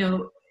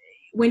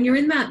 when you're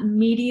in that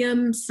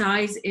medium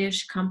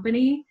size-ish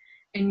company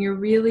and you're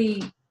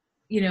really,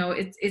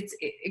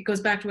 it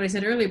goes back to what I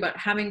said earlier about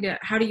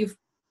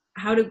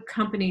how do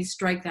companies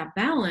strike that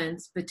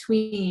balance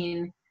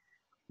between,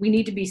 we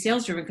need to be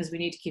sales driven because we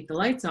need to keep the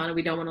lights on and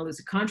we don't want to lose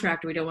a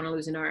contract or we don't want to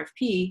lose an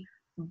RFP.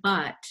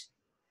 But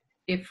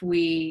if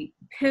we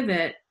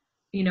pivot,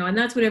 and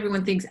that's what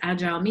everyone thinks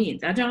Agile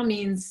means. Agile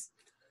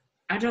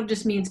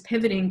just means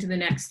pivoting to the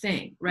next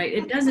thing, right?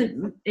 It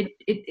doesn't,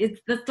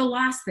 that's the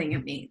last thing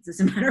it means, as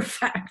a matter of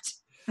fact.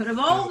 But of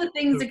all the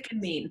things it could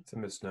mean. It's a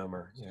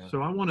misnomer. Yeah.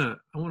 So I want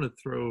to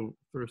throw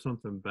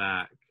something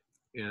back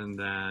in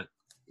that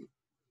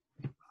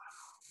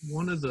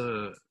one of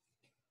the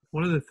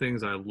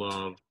things I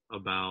love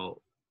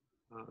about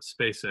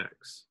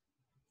SpaceX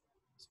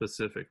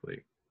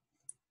specifically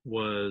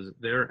was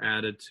their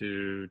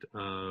attitude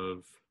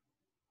of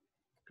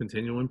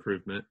continual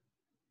improvement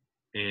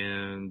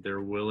and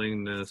their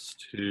willingness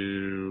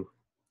to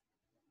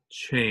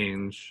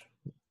change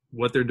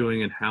what they're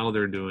doing and how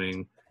they're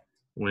doing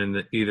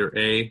when either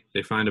A,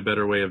 they find a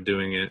better way of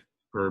doing it,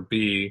 or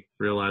B,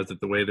 realize that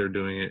the way they're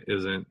doing it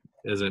isn't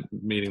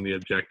meeting the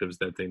objectives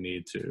that they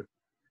need to.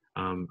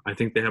 I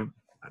think they have,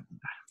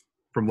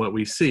 from what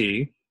we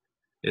see,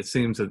 it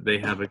seems that they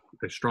have a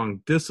strong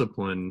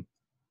discipline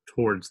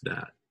towards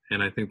that.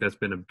 And I think that's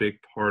been a big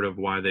part of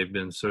why they've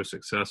been so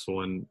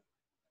successful in,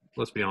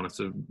 let's be honest,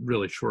 a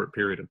really short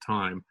period of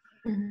time,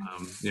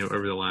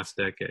 over the last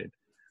decade.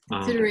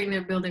 Considering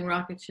they're building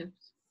rocket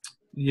ships.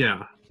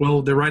 Yeah.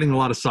 Well, they're writing a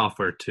lot of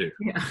software too.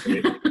 Yeah.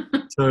 Right?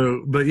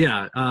 So, but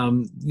yeah,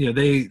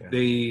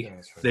 they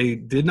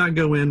did not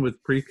go in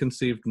with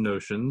preconceived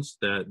notions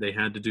that they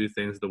had to do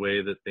things the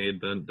way that they had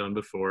done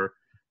before.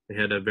 They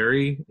had a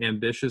very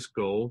ambitious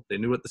goal. They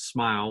knew what the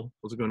smile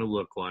was going to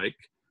look like,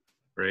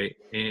 right?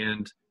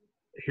 And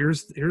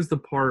here's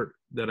the part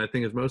that I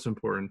think is most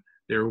important.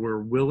 They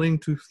were willing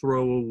to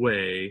throw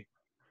away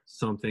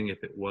something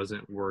if it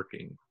wasn't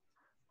working,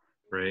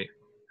 right?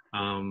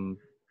 And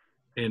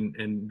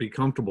be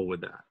comfortable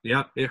with that.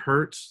 Yeah, it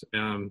hurts.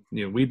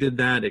 We did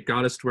that. It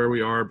got us to where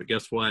we are, but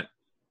guess what?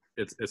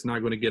 It's not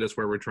going to get us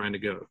where we're trying to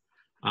go.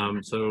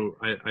 So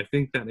I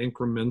think that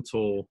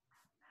incremental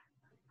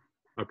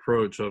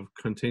approach of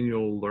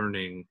continual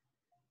learning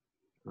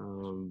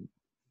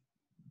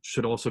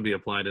should also be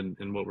applied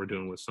in what we're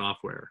doing with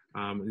software.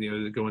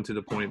 Going to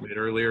the point made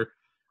earlier,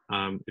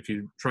 if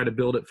you try to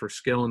build it for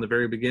scale in the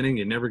very beginning,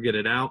 you never get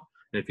it out.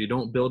 And if you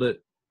don't build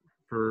it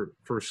for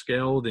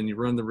scale, then you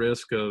run the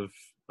risk of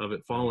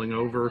it falling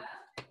over.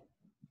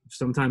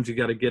 Sometimes you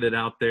got to get it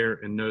out there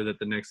and know that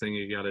the next thing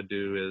you got to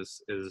do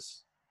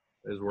is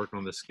work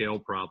on the scale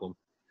problem.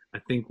 I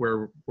think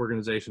where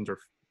organizations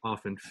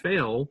often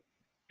fail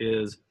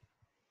is,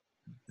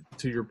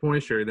 to your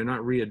point, Sherri, they're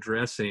not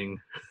readdressing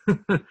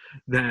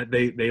that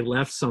they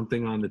left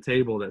something on the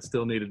table that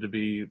still needed to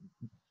be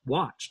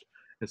watched.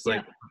 It's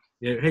like,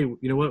 hey, you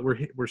know what?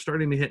 We're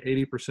starting to hit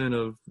 80%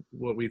 of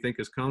what we think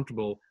is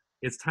comfortable.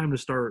 It's time to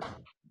start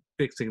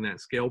fixing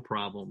that scale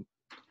problem,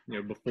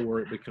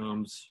 before it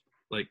becomes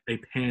like a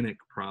panic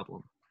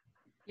problem.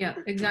 Yeah,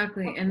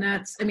 exactly. And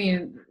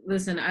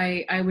listen,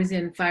 I was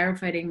in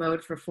firefighting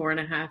mode for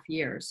 4.5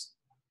 years,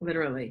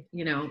 literally,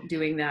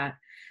 doing that.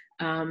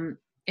 And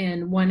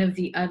one of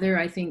the other,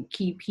 I think,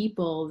 key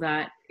people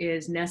that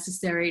is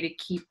necessary to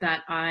keep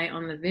that eye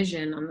on the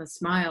vision, on the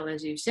smile,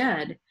 as you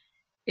said,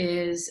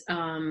 is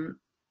I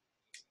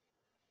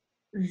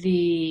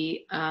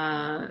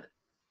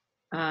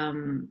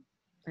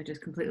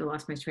just completely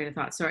lost my train of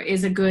thought. Sorry,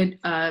 is a good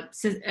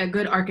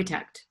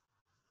architect,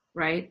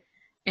 right?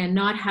 And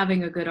not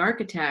having a good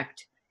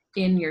architect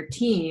in your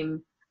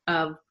team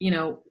of,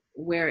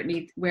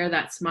 where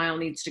that smile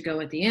needs to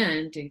go at the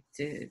end to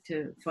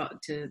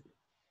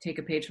take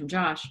a page from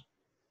Josh,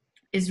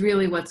 is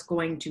really what's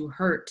going to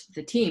hurt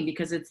the team,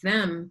 because it's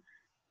them.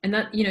 And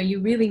that,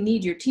 you really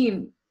need your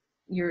team,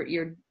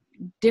 your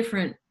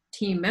different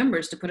team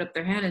members to put up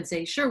their hand and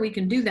say, sure, we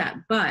can do that,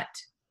 but,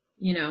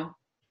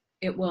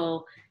 it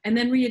will, and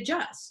then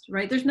readjust,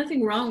 right? There's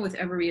nothing wrong with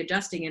ever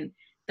readjusting. And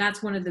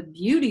that's one of the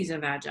beauties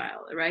of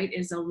Agile, right?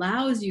 Is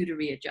allows you to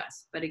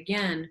readjust. But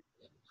again,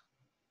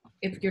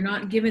 if you're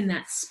not given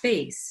that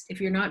space,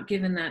 if you're not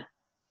given that,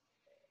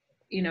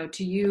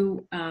 to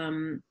you,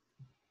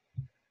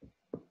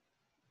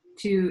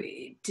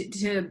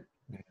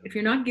 if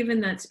you're not given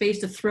that space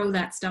to throw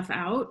that stuff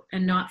out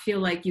and not feel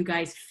like you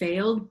guys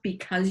failed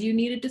because you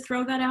needed to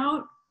throw that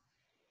out,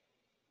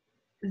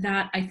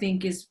 that I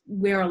think is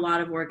where a lot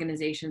of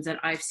organizations that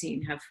I've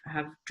seen have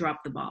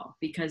dropped the ball,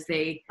 because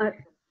they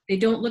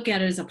don't look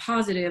at it as a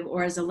positive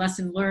or as a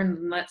lesson learned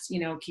and let's,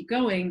 keep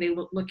going. They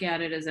look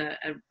at it as a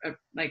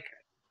like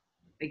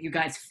you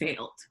guys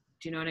failed.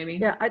 Do you know what I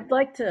mean? Yeah, I'd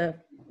like to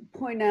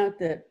point out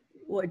that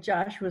what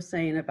Josh was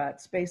saying about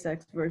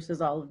SpaceX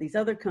versus all of these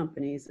other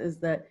companies is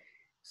that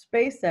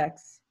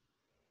SpaceX,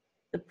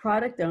 the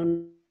product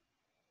owner,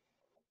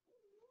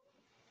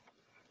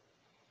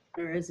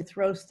 is to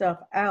throw stuff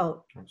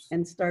out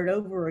and start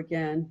over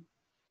again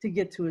to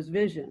get to his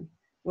vision.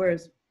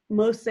 Whereas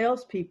most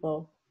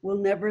salespeople will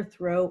never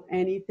throw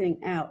anything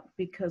out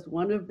because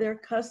one of their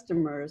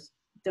customers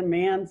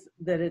demands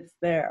that it's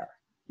there.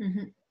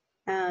 Mm-hmm.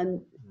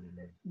 And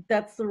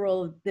that's the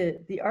role of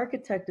the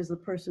architect is the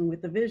person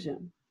with the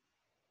vision.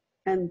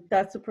 And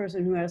that's the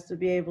person who has to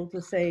be able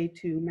to say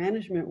to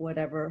management,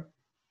 whatever,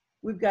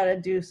 we've got to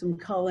do some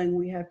culling,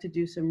 we have to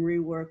do some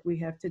rework, we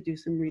have to do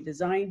some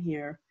redesign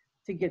here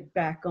to get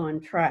back on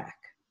track.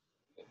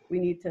 We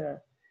need to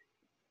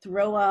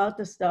throw out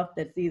the stuff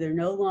that's either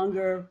no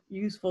longer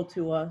useful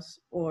to us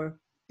or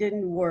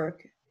didn't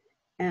work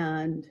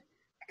and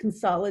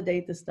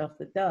consolidate the stuff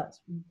that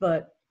does.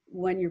 But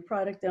when your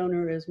product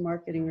owner is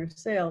marketing or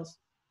sales,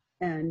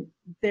 and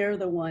they're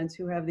the ones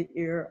who have the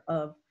ear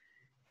of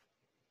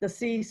the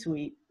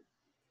C-suite,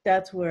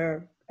 that's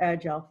where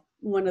Agile,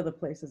 one of the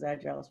places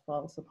Agile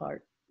falls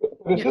apart.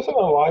 Is this an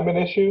alignment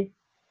issue?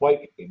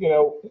 Like,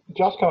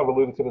 Josh kind of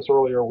alluded to this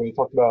earlier when he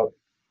talked about,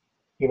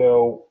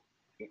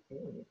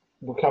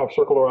 we kind of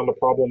circled around the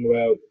problem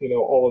about,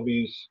 all of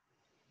these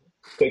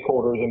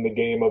stakeholders in the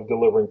game of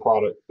delivering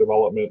product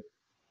development,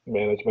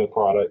 management,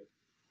 product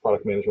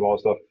management, all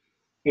that stuff.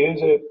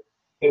 Is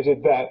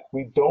it that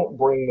we don't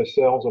bring the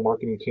sales and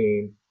marketing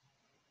team,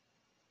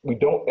 we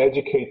don't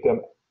educate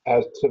them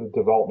as to the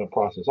development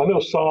process? I know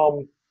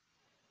some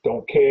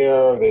don't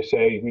care. They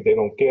say they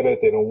don't get it.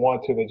 They don't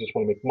want to. They just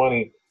want to make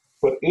money.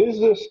 But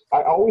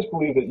I always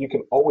believe that you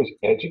can always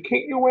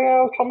educate your way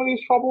out of some of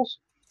these troubles.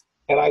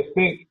 And I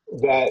think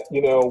that,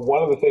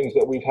 one of the things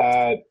that we've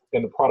had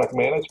in the product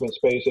management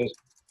space is,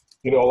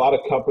 a lot of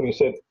companies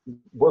said,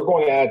 we're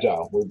going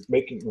agile. We're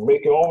making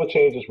all the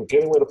changes. We're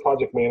getting rid of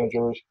project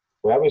managers.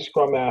 We're having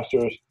scrum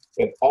masters,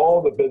 and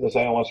all the business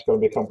analysts are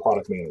going to become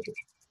product managers.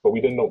 But we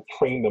didn't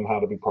train them how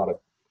to be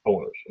product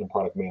owners and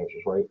product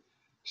managers, right?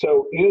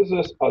 So is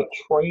this a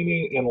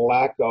training and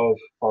lack of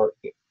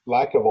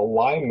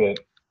alignment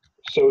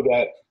so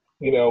that,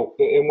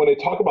 and when they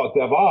talk about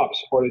DevOps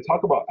or they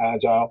talk about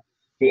Agile,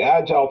 the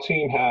Agile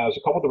team has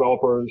a couple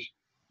developers.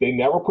 They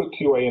never put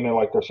QA in there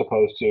like they're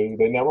supposed to.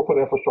 They never put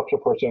infrastructure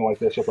person in like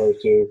they're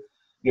supposed to.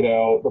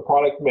 The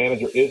product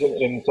manager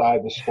isn't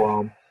inside the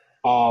Scrum.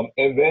 But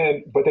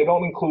they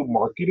don't include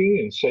marketing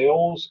and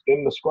sales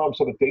in the Scrum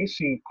so that they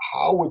see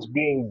how it's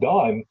being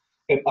done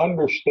and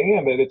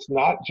understand that it's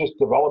not just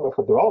development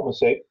for development's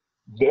sake.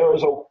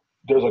 There's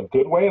a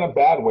good way and a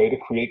bad way to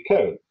create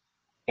code.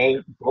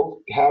 And both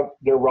have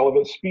their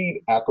relevant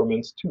speed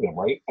acronyms to them,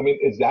 right? I mean,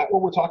 is that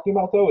what we're talking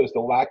about, though, is the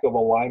lack of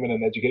alignment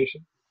in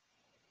education?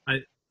 I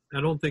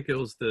don't think it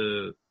was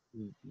the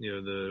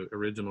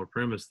original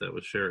premise that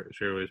was Sherri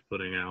was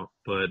putting out,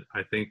 but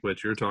I think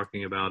what you're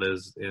talking about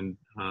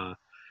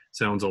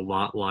sounds a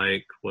lot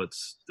like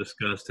what's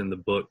discussed in the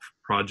book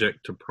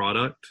Project to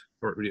Product,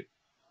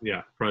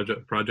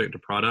 Project to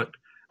Product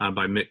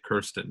by Mick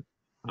Kirsten.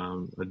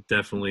 I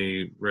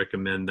definitely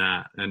recommend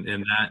that, and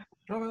in that,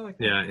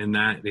 in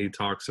that he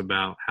talks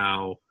about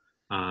how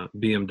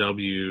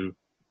BMW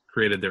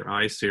created their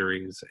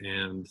I-Series,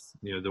 and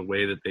the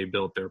way that they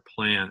built their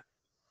plant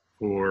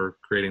for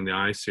creating the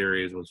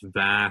I-Series was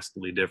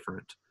vastly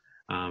different.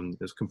 It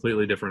was a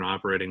completely different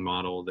operating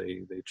model.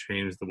 They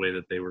changed the way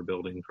that they were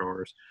building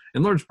cars,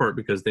 in large part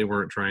because they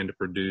weren't trying to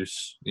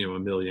produce,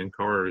 1 million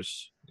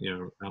cars,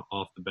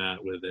 off the bat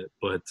with it.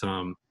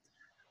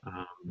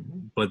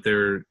 But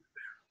they're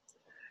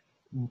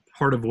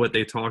part of what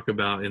they talk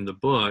about in the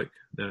book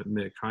that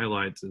Mick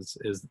highlights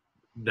is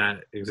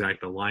that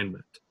exact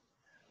alignment,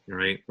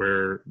 right?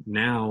 Where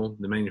now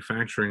the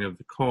manufacturing of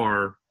the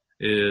car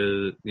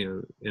is,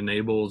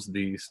 enables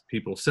these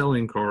people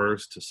selling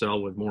cars to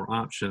sell with more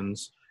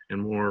options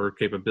and more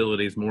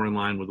capabilities, more in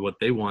line with what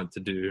they want to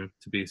do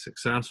to be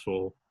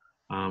successful,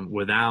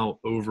 without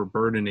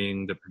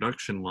overburdening the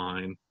production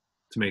line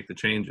to make the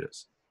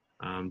changes.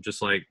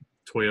 Just like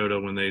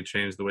Toyota, when they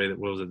changed the way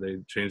they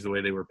changed the way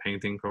they were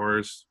painting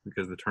cars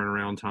because the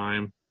turnaround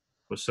time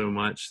was so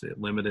much that it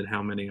limited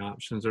how many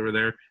options over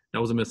there. That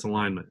was a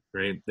misalignment,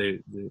 right? They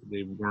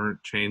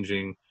weren't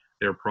changing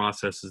their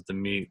processes to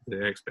meet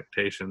the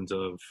expectations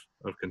of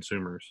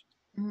consumers.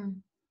 Mm-hmm.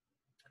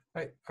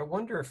 I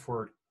wonder if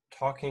we're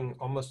talking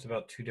almost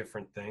about two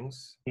different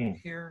things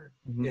here,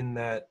 in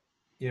that,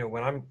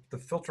 when the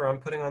filter I'm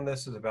putting on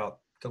this is about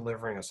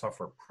delivering a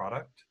software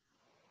product,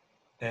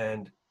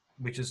 and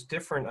which is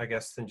different, I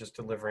guess, than just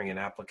delivering an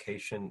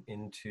application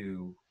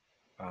into,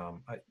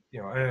 I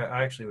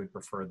actually would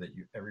prefer that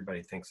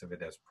everybody thinks of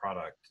it as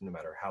product, no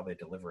matter how they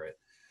deliver it.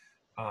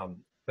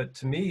 But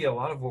to me, a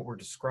lot of what we're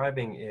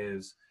describing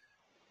is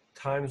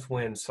times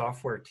when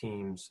software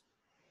teams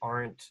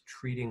aren't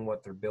treating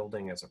what they're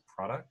building as a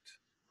product,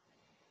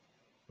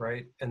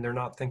 right? And they're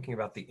not thinking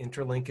about the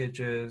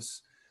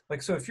interlinkages.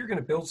 Like, so if you're going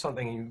to build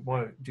something and you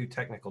want to do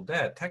technical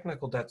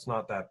debt's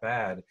not that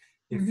bad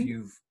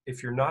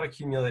if you're not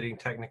accumulating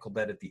technical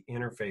debt at the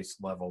interface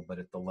level, but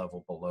at the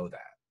level below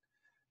that.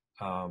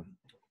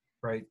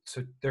 Right?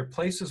 So there are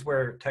places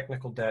where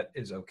technical debt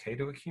is okay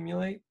to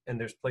accumulate, and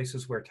there's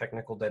places where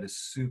technical debt is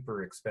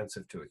super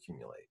expensive to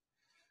accumulate.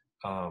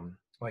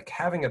 like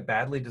having a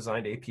badly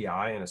designed API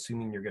and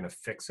assuming you're going to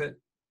fix it,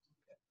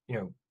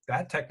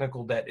 that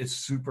technical debt is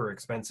super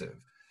expensive.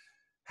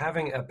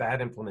 Having a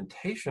bad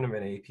implementation of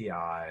an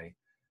API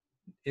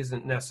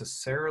isn't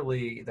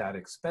necessarily that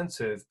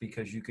expensive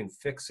because you can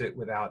fix it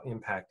without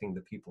impacting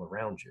the people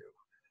around you.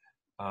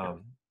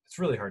 It's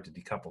really hard to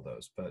decouple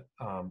those, but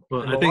I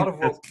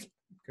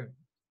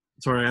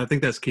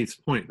think that's Keith's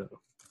point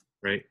though,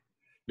 right?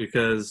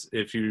 Because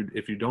if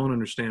you don't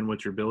understand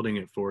what you're building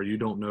it for, you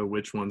don't know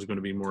which one's going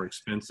to be more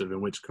expensive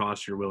and which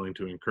costs you're willing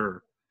to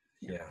incur.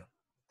 Yeah,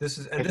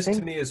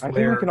 to me is I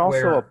think we can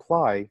also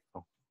apply.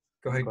 Oh,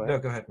 go ahead. No,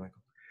 go ahead,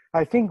 Michael.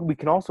 I think we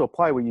can also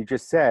apply what you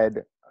just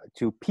said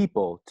to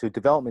people, to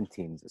development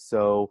teams.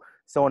 So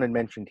someone had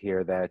mentioned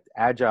here that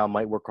Agile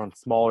might work on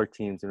smaller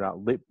teams and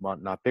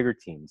not bigger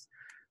teams.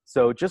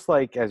 So just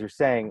like as you're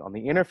saying, on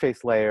the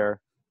interface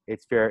layer,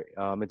 it's very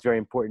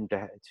important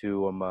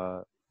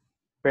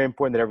very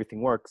important that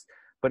everything works.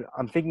 But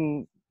I'm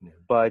thinking,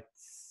 but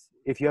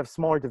if you have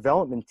smaller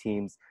development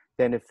teams,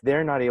 then if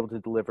they're not able to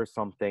deliver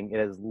something, it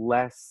has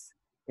less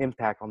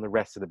impact on the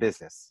rest of the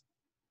business.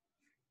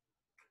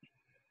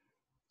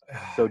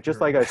 So just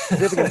like a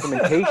specific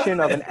implementation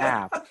of an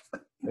app,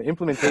 the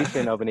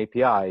implementation of an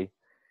API,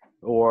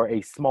 or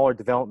a smaller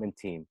development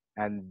team,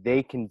 and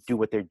they can do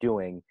what they're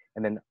doing,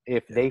 and then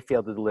if they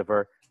fail to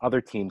deliver,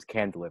 other teams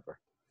can deliver.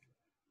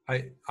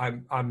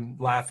 I'm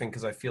laughing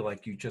because I feel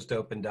like you just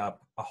opened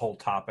up a whole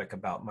topic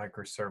about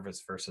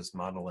microservice versus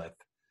monolith.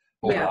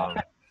 Yeah,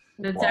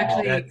 that's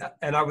actually,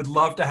 and I would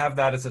love to have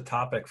that as a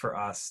topic for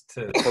us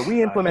to. So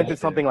we implemented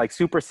something like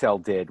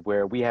Supercell did,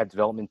 where we had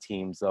development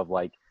teams of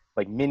like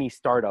mini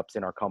startups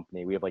in our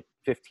company. We have like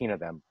 15 of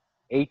them,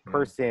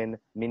 8-person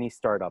mini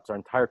startups. Our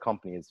entire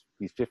company is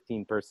these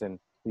 15-person,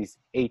 these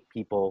 8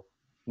 people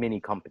mini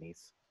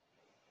companies,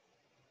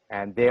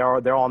 and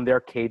they're on their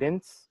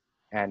cadence.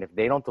 And if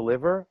they don't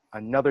deliver,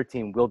 another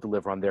team will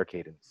deliver on their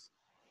cadence.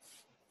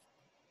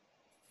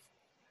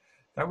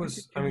 That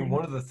was,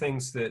 one of the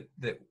things that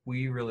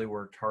we really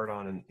worked hard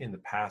on in the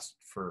past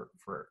for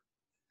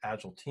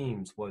Agile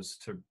teams was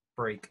to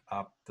break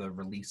up the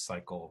release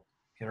cycle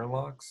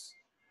interlocks.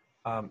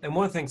 And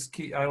one of the things,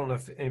 Keith, I don't know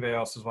if anybody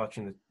else is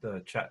watching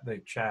the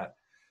chat.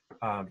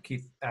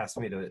 Keith asked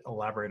me to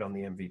elaborate on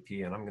the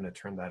MVP, and I'm going to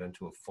turn that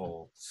into a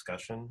full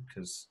discussion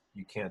because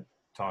I can't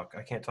talk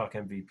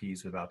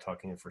MVPs without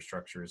talking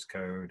infrastructure as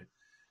code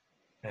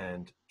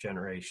and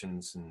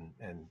generations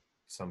and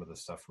some of the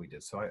stuff we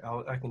did.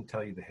 So I can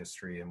tell you the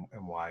history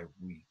and why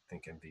we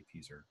think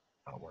MVPs are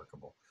not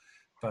workable.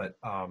 But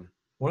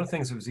one of the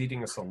things that was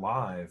eating us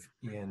alive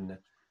in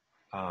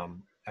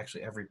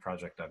actually every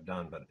project I've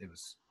done, but it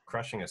was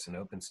crushing us in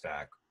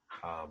OpenStack,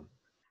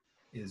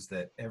 is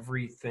that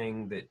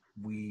everything that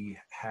we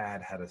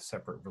had a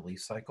separate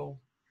release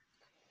cycle.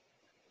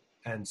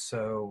 And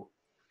so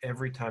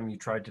every time you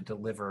tried to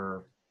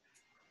deliver,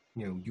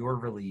 your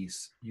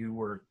release, you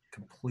were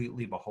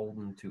completely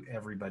beholden to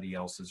everybody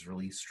else's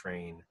release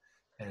train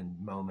and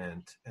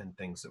moment and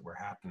things that were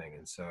happening.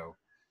 And so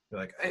you're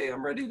like, hey,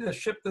 I'm ready to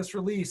ship this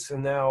release.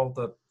 And now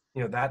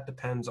that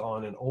depends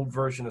on an old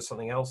version of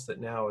something else that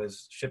now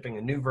is shipping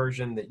a new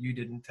version that you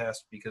didn't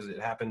test because it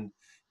happened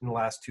in the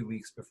last 2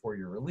 weeks before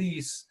your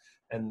release.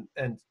 And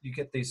you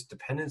get these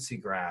dependency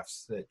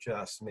graphs that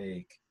just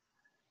make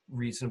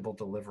reasonable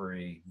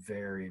delivery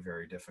very,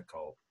 very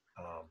difficult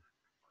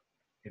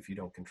if you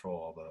don't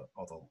control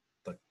all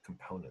the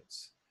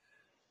components.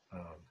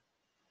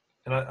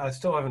 And I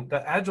still haven't.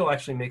 The Agile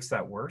actually makes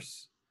that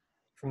worse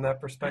from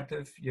that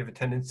perspective. You have a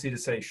tendency to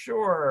say,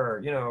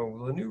 sure,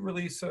 the new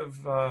release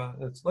of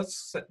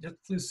let's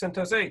use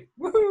CentOS 8,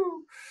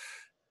 woohoo!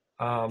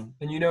 And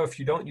if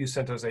you don't use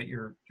CentOS 8,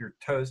 you're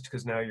toast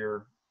because now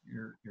you're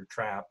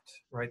trapped,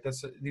 right?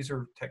 These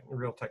are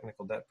real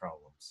technical debt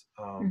problems.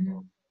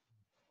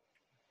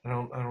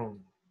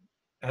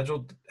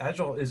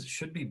 Agile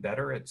should be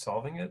better at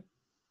solving it.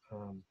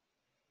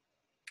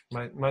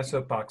 My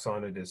soapbox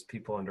on it is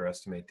people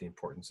underestimate the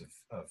importance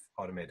of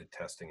automated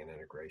testing and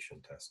integration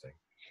testing.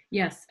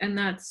 Yes, and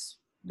that's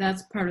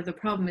part of the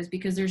problem is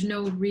because there's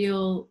no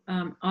real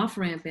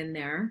off-ramp in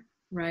there,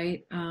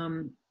 right?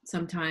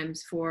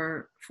 Sometimes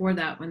for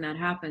that when that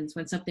happens,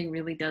 when something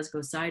really does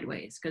go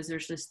sideways, because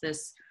there's just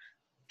this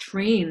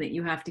train that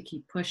you have to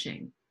keep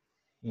pushing.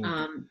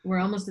 We're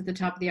almost at the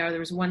top of the hour. There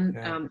was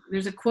one,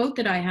 there's a quote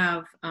that I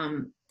have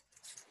on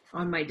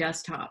my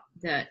desktop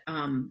that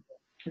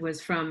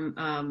was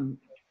from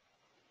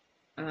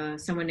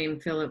someone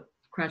named Philip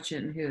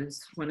Crutchen,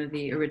 who's one of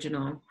the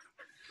original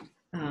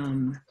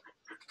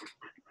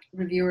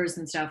reviewers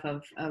and stuff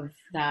of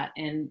that.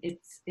 And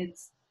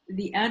it's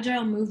the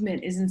Agile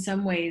movement is in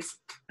some ways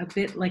a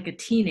bit like a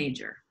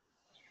teenager,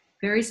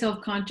 very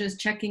self-conscious,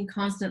 checking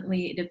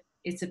constantly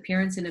its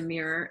appearance in a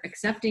mirror,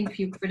 accepting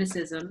few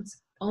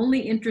criticisms, only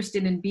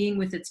interested in being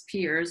with its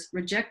peers,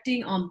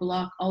 rejecting en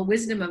bloc all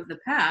wisdom of the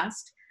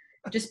past,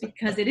 just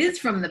because it is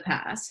from the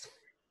past,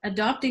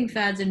 adopting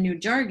fads and new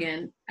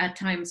jargon, at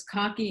times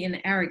cocky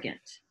and arrogant.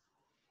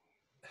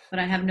 but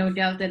I have no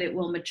doubt that it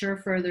will mature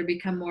further,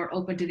 become more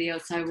open to the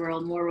outside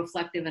world, more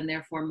reflective, and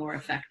therefore more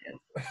effective.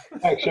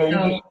 Thanks,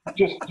 Sherri.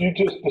 You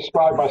just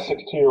described my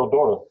 16-year-old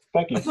daughter.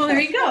 Thank you. Well, there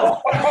you go.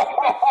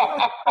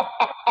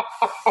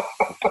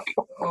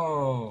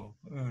 Oh,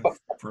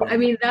 I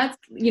mean, that's,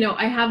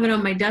 I have it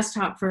on my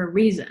desktop for a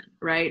reason,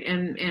 right?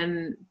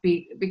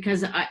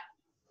 Because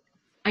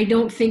I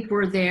don't think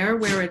we're there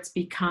where it's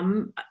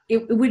become,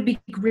 it would be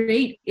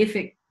great if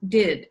it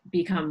did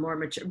become more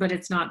mature, but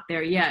it's not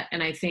there yet.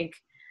 And I think,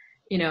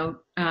 I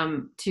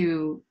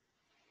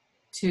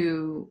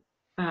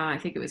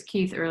think it was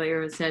Keith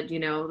earlier who said,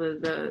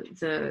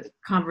 the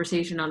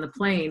conversation on the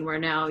plane where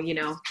now,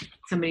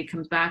 somebody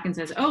comes back and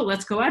says, oh,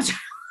 let's go agile.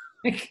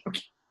 Like,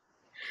 okay.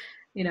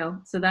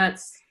 So that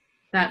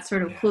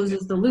sort of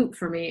closes the loop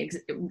for me.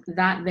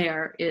 That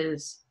there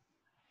is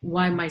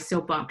why my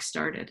soapbox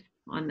started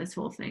on this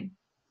whole thing.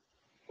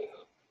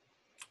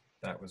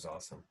 That was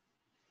awesome.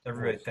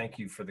 Everybody, thank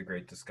you for the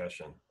great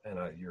discussion. And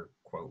your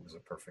quote was a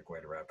perfect way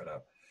to wrap it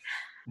up.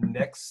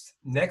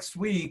 Next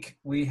week,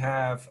 we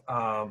have,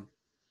 of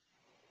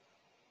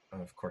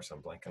course,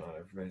 I'm blanking on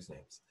everybody's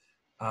names.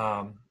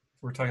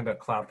 We're talking about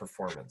cloud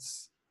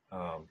performance.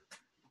 And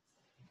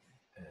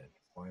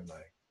why am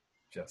I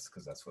just,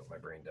 because that's what my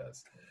brain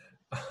does.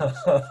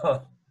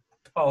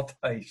 Paul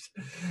Teich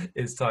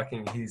is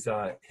talking.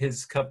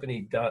 His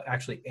company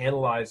actually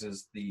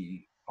analyzes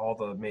all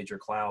the major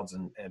clouds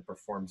and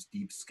performs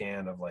deep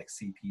scan of like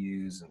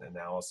CPUs and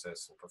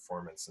analysis and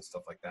performance and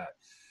stuff like that.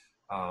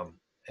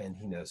 And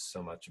he knows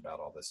so much about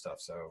all this stuff.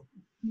 So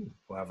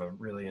we'll have a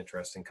really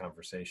interesting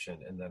conversation.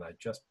 And then I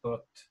just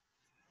booked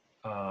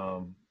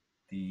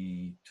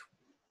the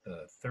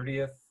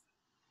 30th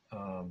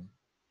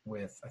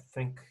with, I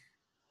think,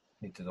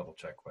 need to double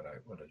check what I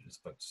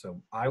just booked.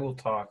 So I will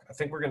talk. I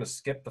think we're going to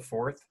skip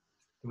the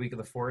week of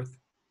the 4th.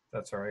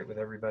 That's all right with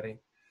everybody.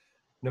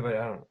 Nobody.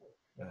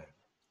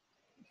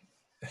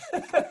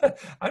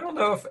 I don't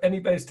know if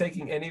anybody's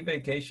taking any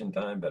vacation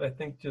time, but I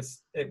think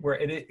just it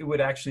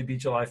would actually be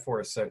July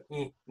 4th. So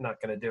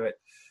not going to do it.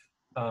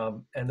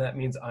 And that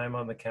means I'm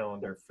on the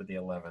calendar for the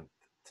 11th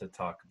to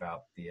talk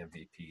about the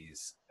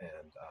MVPs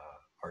and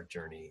our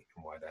journey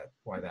and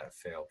why that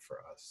failed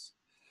for us.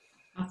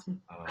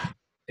 Awesome.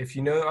 If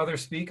you know other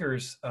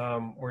speakers,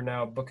 we're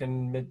now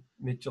booking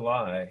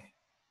mid-July.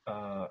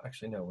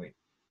 Actually, no, wait.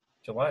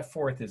 July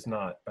 4th is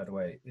not, by the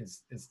way,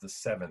 is the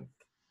 7th.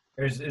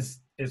 Is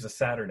a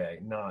Saturday,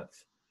 not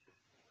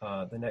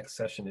the next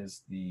session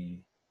is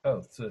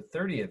so the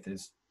 30th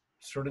is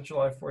sort of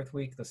July 4th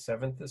week. The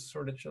 7th is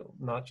sort of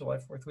not July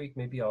 4th week.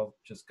 Maybe I'll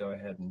just go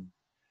ahead and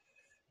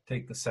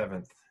take the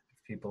 7th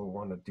if people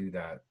want to do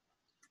that.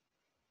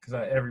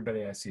 Because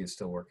everybody I see is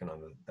still working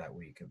on that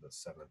week of the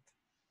 7th.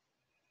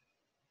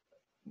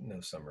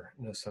 No summer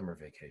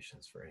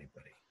vacations for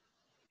anybody.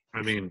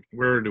 I mean,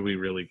 where do we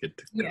really get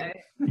to go? Yeah,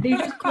 they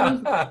just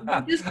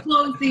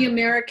closed the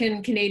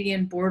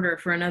American-Canadian border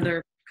for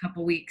another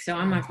couple weeks, so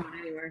I'm not going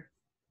anywhere.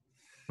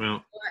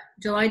 Well,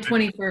 July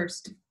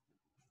 21st.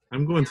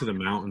 I'm going to the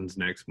mountains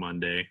next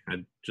Monday.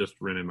 I just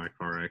rented my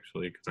car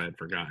actually because I had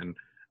forgotten.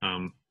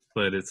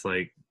 But it's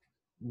like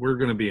we're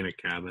going to be in a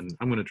cabin.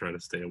 I'm going to try to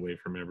stay away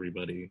from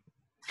everybody.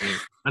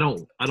 I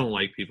don't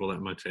like people that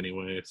much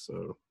anyway,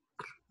 so.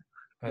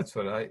 That's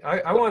what I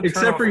want to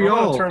except for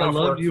y'all. I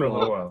love you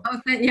Oh,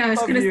 all. yeah, I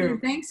was going to say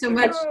thanks so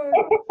much.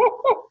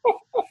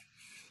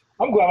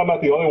 I'm glad I'm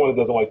not the only one that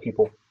doesn't like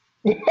people.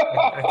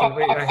 I can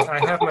wait. I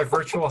have my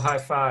virtual high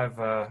five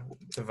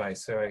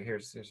device. So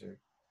here's your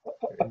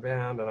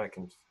inbound, and I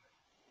can.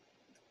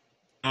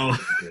 Oh,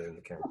 in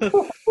the camera.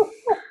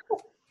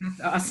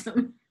 That's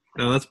awesome.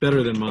 No, that's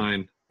better than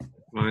mine.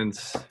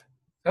 Mine's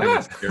kind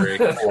of scary.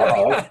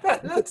 Wow,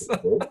 that's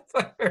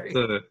very.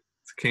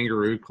 It's a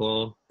kangaroo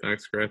claw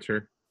back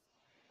scratcher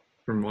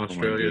from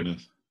Australia.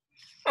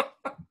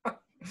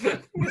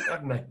 We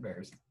have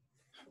nightmares.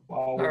 wow.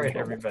 All right,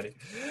 everybody.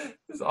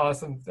 This is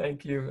awesome.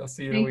 Thank you. I'll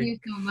see you in a week.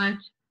 Thank you so much.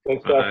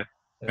 Thanks, Bye.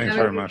 Thanks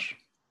very much.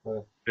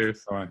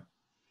 Cheers. Bye.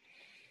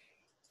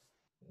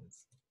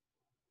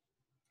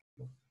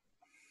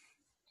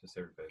 Just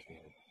everybody's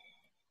muted.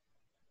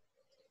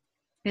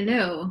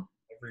 Hello.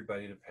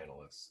 Everybody to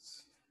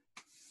panelists.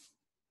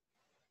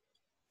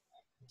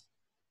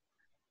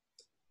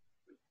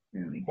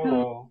 There we go.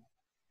 Hello.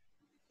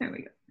 There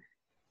we go.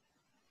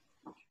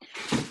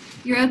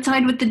 You're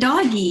outside with the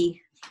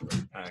doggy.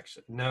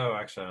 Actually,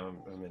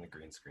 I'm in a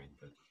green screen,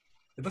 but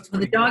it looks Well,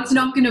 pretty the dog's good.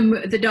 not gonna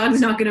move. The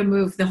dog's not gonna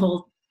move the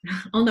whole.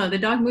 Oh no, the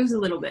dog moves a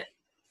little bit.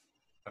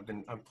 I'm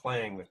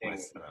playing with my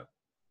setup.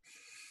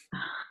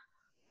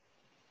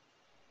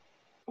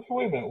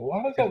 Wait a minute.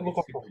 Why does that look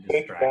like Super a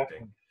fake distracting.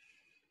 background?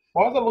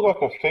 Why does that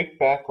look like a fake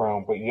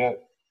background, but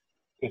yet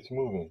it's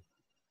moving?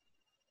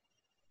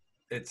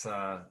 It's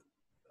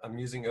I'm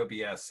using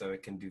OBS so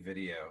it can do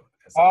video.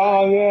 As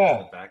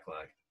yeah. the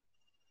backlight.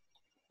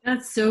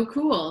 That's so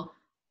cool.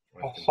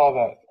 I saw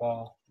that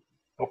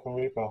open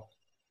repo.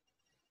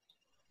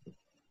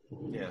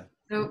 Yeah.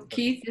 So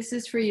Keith, this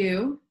is for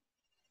you.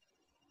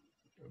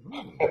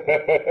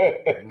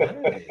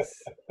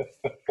 Nice.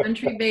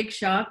 Country Bake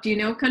Shop. Do you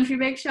know Country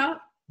Bake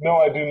Shop? No,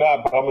 I do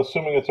not, but I'm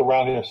assuming it's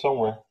around here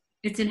somewhere.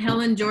 It's in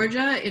Helen,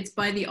 Georgia. It's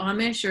by the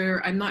Amish,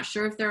 or I'm not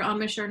sure if they're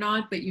Amish or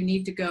not, but you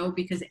need to go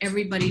because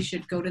everybody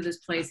should go to this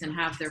place and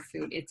have their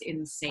food. It's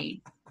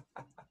insane.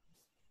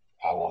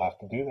 I will have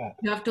to do that.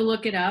 You have to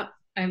look it up.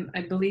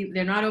 I believe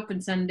they're not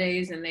open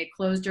Sundays and they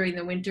close during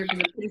the winter because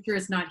I'm pretty sure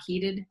it's not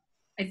heated.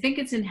 I think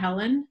it's in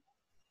Helen.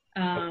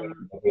 But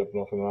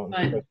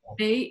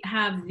they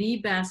have the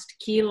best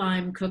key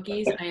lime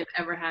cookies I have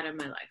ever had in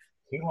my life.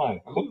 Key lime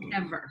cookies?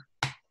 Ever.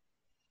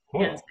 Huh.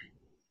 Yes.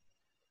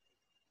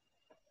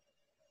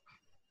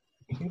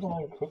 Key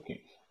lime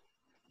cookies.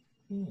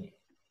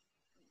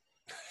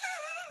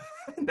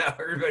 Now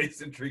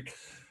everybody's intrigued.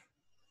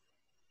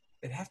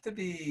 It'd have to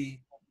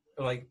be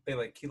like they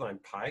like key lime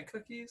pie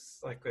cookies,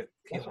 like with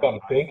key That's what lime I'm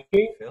pie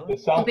thinking. filling? It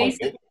sounds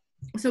like it.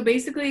 So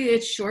basically,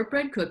 it's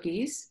shortbread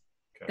cookies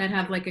Okay. that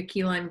have like a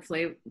key lime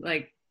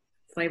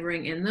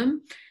flavoring in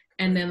them,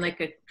 and then like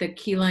the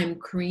key lime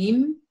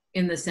cream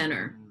in the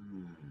center.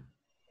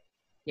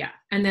 Yeah,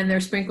 and then they're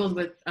sprinkled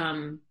with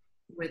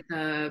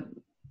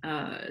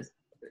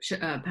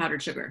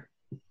powdered sugar.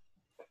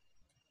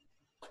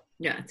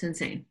 Yeah, it's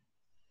insane.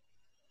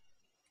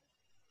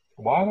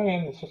 Why am I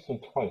in the system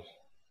twice?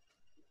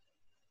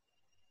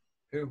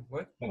 Who?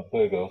 What? Oh,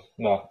 there it goes.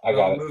 No, I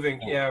got it.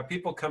 Moving. Yeah,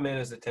 people come in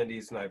as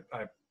attendees, and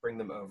I bring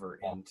them over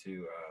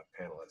into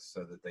panelists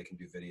so that they can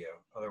do video.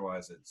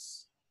 Otherwise,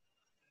 it's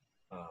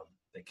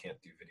they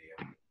can't do video.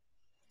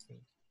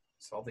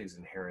 It's all these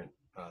inherent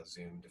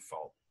Zoom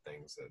default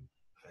things that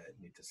I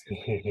need to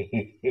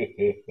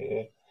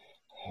see.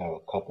 Have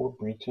a couple of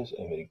breaches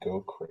and they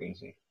go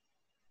crazy.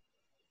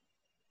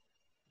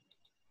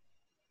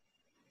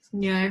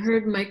 Yeah, I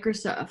heard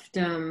Microsoft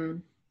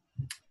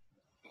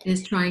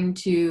is trying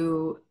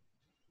to,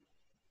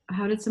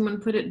 how did someone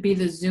put it, be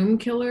the Zoom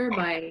killer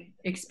by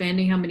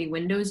expanding how many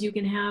windows you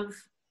can have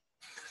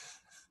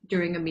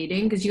during a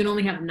meeting, because you can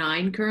only have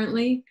 9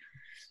 currently.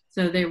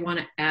 So they want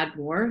to add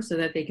more so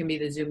that they can be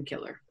the Zoom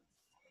killer.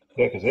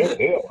 Yeah, because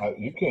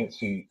you can't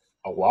see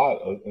a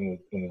lot in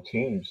the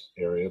Teams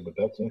area, but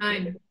that's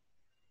interesting.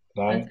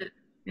 9? That's it.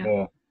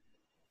 Yeah.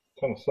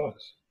 Kind of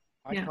sucks.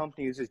 My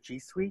company uses G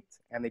Suite,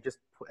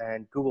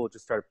 and Google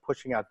just started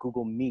pushing out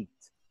Google Meet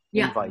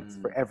invites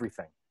for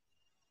everything.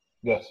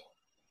 Yes.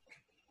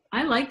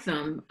 I like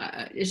them.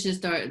 It's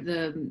just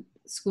the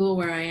school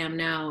where I am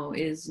now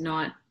is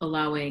not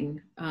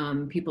allowing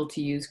people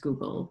to use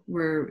Google.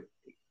 We're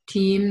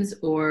Teams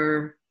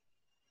or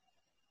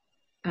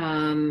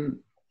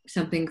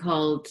something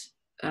called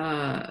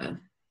no,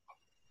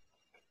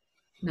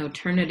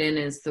 Turnitin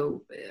is the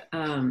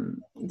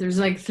there's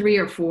like 3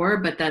 or 4,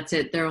 but that's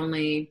it. They're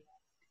only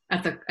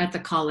at the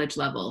college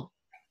level.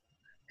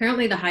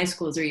 Apparently the high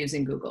schools are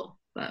using Google,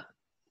 but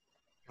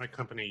my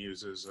company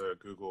uses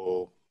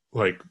Google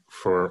like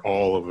for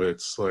all of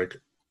its like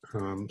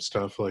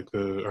stuff, like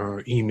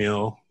the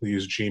email. We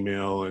use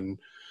Gmail, and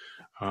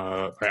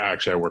I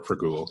work for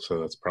Google, so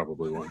that's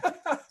probably one.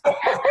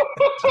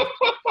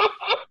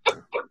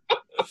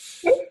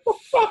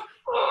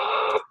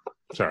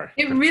 Sorry.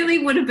 It really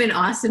would have been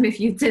awesome if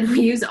you said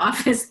we use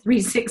Office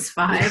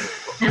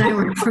 365 and I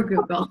work for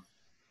Google.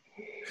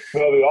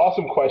 No, the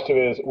awesome question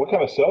is, what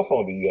kind of cell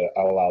phone do you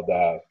are allowed to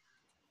have?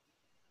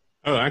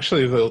 Oh,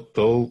 actually,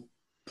 they'll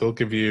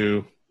give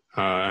you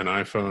an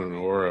iPhone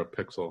or a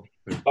Pixel.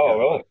 Oh,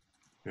 really?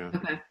 Yeah.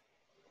 Okay.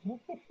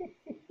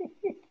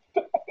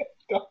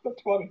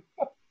 That's funny.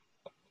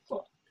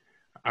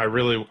 I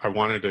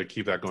wanted to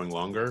keep that going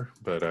longer,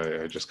 but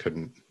I just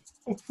couldn't.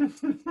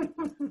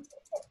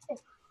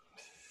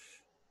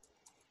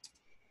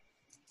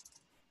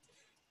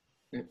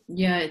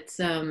 Yeah, it's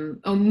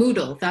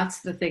Moodle. That's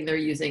the thing they're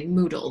using.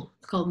 Moodle.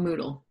 It's called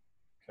Moodle.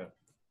 Okay.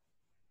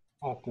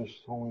 Oh, there's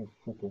so many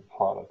freaking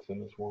products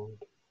in this world.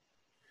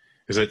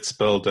 Is it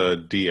spelled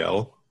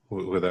DL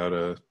without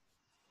a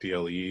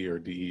DLE or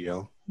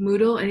DEL?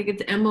 Moodle. I think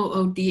it's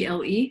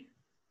MOODLE.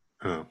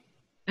 Oh.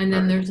 And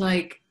then there's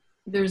like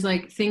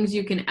things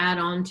you can add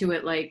on to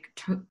it, like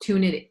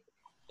turn it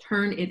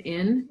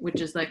in,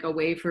 which is like a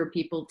way for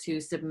people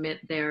to submit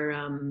their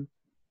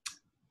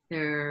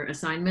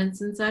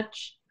assignments and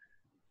such.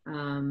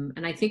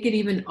 And I think it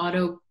even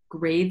auto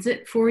grades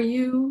it for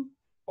you.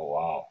 Oh,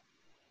 wow.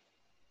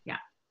 Yeah.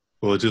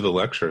 Will it do the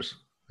lectures?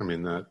 I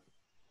mean that.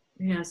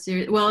 Yeah,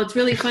 seriously. Well, it's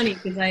really funny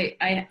because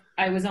I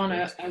was on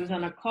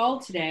a call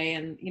today,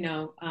 and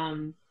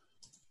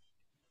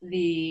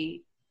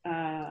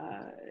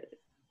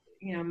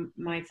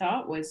my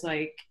thought was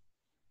like,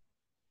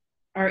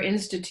 our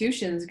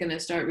institution's going to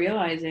start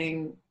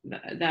realizing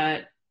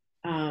that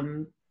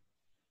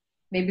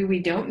maybe we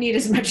don't need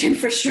as much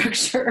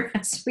infrastructure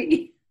as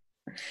we,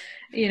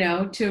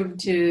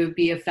 to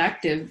be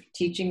effective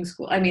teaching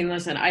school. I mean,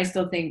 listen, I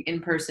still think in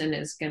person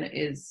is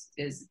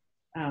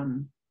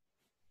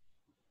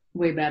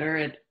way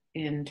better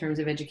in terms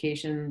of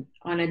education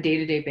on a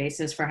day-to-day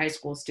basis for high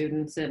school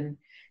students. And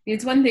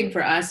it's one thing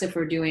for us if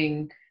we're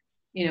doing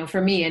you know,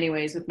 for me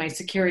anyways, with my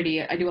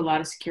security, I do a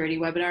lot of security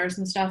webinars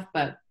and stuff,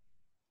 but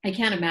I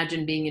can't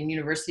imagine being in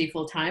university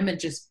full time and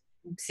just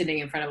sitting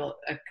in front of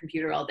a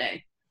computer all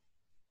day.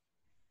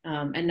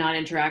 And not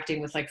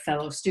interacting with like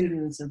fellow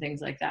students and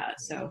things like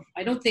that. So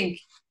I don't think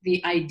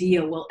the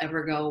idea will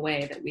ever go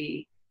away that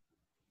we,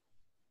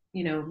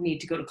 you know, need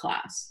to go to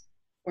class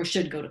or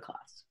should go to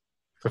class.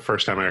 The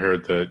first time I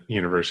heard that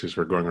universities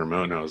were going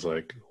remote, and I was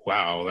like,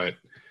 wow, that,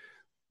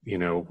 you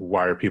know,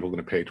 why are people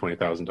going to pay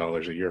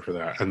 $20,000 a year for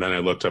that? And then I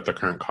looked up the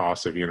current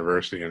cost of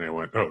university and I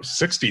went, oh,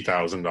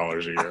 $60,000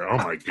 a year. Oh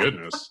my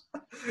goodness.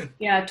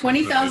 Yeah.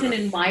 20,000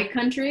 in my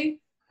country.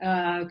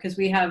 Because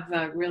we have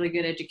really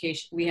good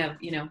education. We have,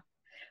 you know,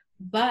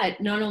 but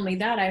not only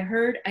that, I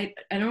heard, I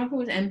don't know if it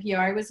was NPR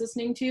I was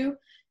listening to,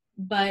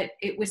 but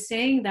it was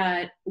saying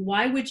that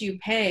why would you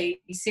pay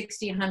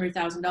 $60,000,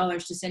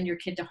 $100,000 to send your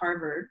kid to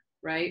Harvard,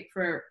 right?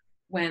 For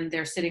when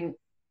they're sitting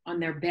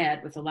on their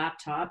bed with a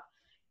laptop.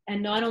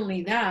 And not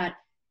only that,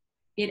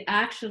 it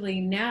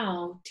actually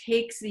now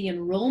takes the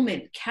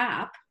enrollment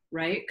cap,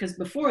 right? Because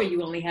before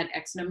you only had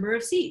X number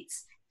of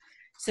seats.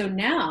 So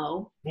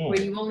now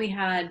where you only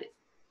had,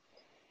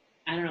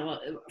 I don't know,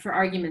 for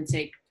argument's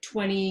sake,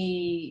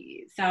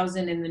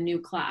 20,000 in the new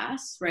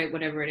class, right?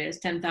 Whatever it is,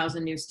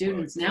 10,000 new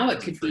students. Now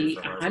it could be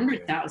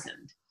 100,000,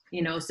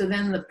 you know? So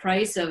then the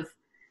price of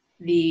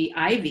the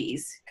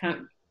Ivies, kind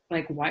of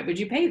like, why would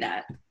you pay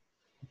that?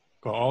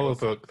 Well, all of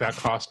that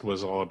cost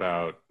was all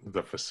about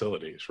the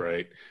facilities,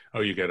 right?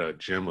 Oh, you get a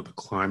gym with a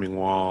climbing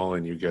wall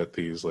and you get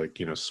these like,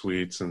 you know,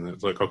 suites, and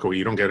it's like, okay, well,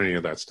 you don't get any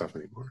of that stuff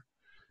anymore.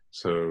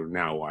 So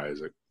now why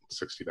is it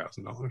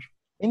 $60,000?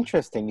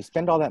 Interesting. You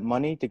spend all that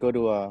money to go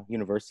to a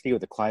university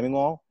with a climbing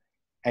wall,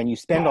 and you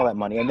spend all that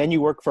money, and then you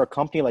work for a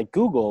company like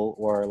Google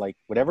or like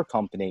whatever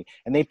company,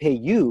 and they pay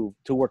you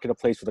to work at a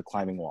place with a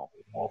climbing wall.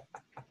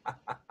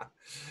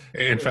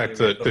 In fact,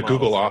 the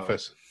Google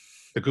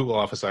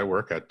office, I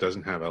work at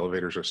doesn't have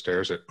elevators or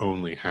stairs. It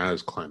only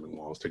has climbing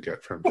walls to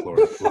get from floor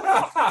to floor.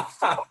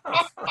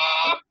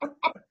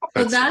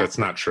 That's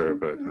not true,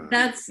 but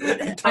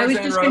I was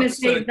just going to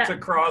say that to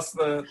cross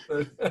the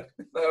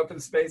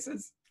open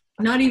spaces.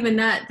 Not even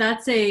that.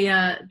 That's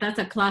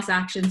a class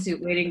action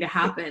suit waiting to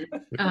happen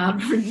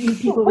for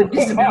people with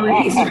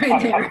disabilities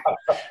right there.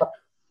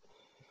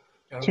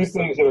 Two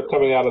things that are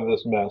coming out of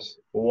this mess.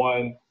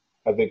 One,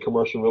 I think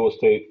commercial real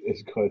estate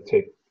is going to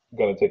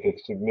take a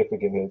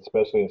significant hit,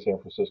 especially in San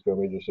Francisco,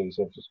 major city,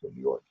 San Francisco,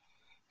 New York.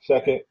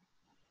 Second,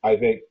 I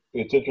think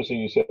it's interesting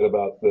you said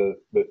about the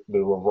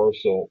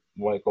reversal,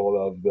 Michael,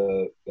 of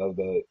the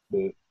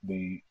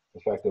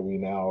fact that we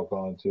now have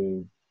gone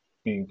to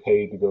being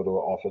paid to go to an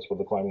office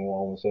with a climbing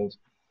wall in a sense.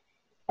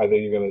 I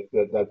think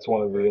that's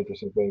one of the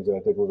interesting things that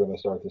I think we're going to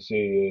start to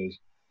see is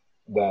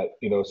that,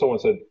 you know, someone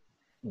said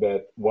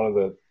that one of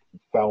the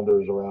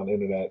founders around the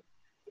internet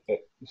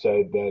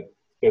said that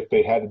if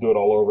they had to do it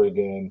all over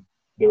again,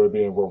 there would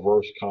be a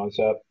reverse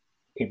concept.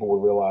 People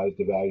would realize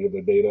the value of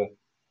the data,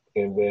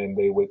 and then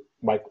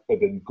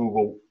then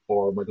Google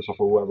or Microsoft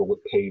or whoever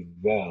would pay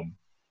them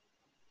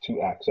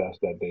to access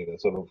that data.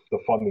 So the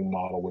funding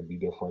model would be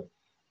different.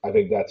 I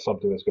think that's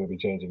something that's going to be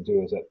changing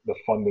too, is that the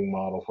funding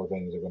model for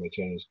things are going to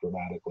change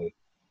dramatically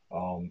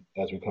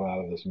as we come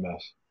out of this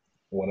mess,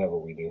 whenever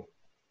we do.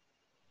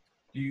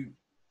 Do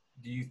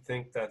you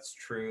think that's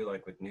true,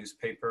 like with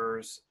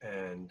newspapers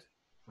and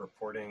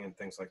reporting and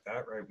things like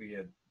that, right? We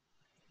had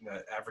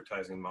the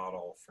advertising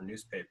model for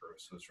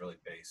newspapers was really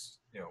based,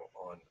 you know,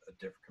 on a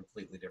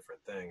completely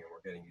different thing, and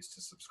we're getting used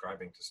to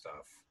subscribing to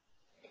stuff.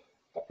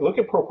 Look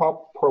at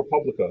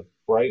ProPublica,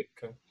 right?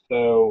 Okay.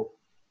 So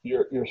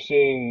you're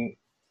seeing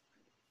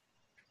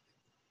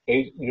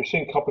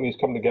companies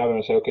come together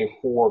and say, okay,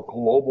 for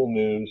global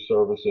news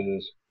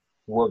services,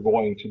 we're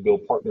going to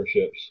build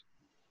partnerships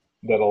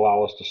that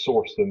allow us to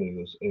source the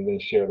news and then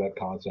share that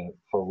content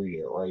for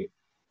reader, right?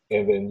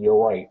 And then you're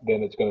right,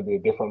 then it's going to be a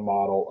different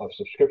model of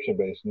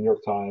subscription-based. New York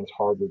Times,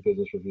 Harvard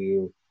Business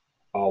Review,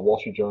 Wall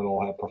Street Journal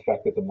have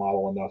perfected the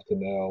model enough to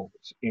know,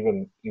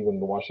 even the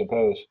Washington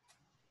Post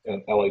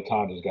and LA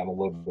Times has gotten a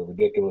little bit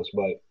ridiculous,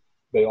 but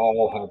they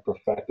all have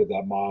perfected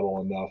that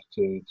model enough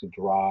to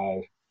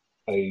drive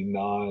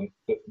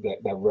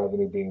that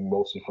revenue being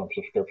mostly from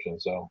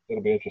subscription. So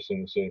it'll be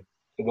interesting to see.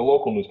 The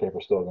local newspaper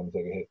is still going to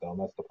take a hit, though.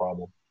 And that's the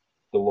problem.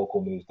 The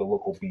local news, the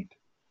local beat.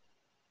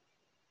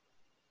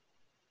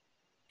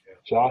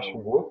 Josh,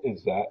 what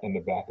is that in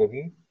the back of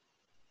you?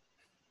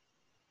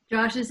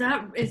 Josh, is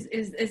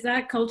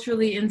that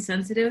culturally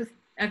insensitive?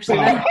 Actually,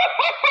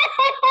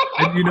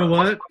 and you know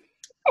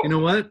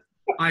what?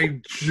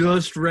 I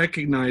just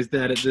recognized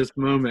that at this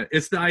moment.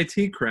 It's the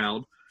IT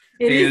crowd.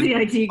 It is the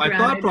IT crowd. My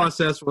thought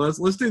process was,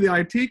 let's do the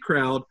IT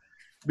crowd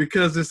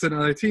because it's an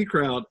IT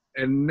crowd.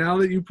 And now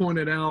that you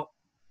pointed out,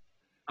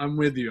 I'm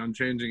with you. I'm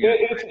changing it.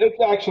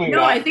 It's actually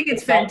no. I think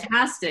it's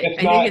fantastic. I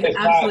think it's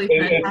absolutely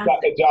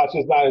fantastic. Josh,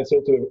 it's not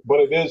insensitive, but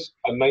it is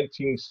a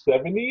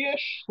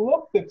 1970-ish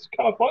look. It's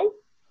kind of fun.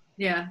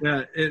 Yeah.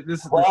 Yeah.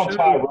 Brown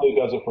tie really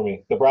does it for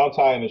me. The brown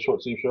tie and the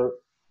short sleeve shirt.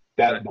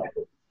 That does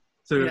it.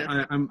 So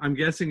Yeah. I'm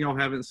guessing y'all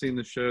haven't seen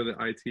the show, The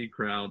IT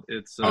Crowd.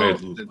 It's I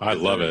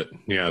love it.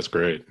 Yeah, it's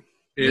great.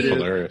 It It's is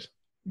hilarious.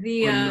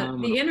 The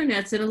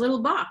internet's in a little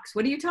box.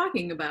 What are you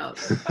talking about?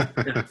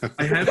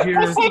 I have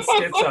here some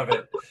skits of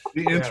it.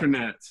 The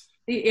internet.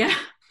 Yeah.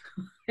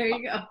 There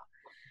you go.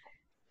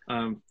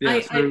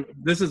 So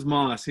this is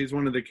Moss. He's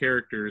one of the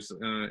characters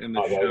in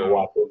the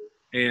show.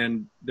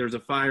 And there's a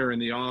fire in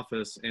the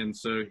office, and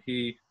so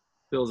he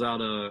sends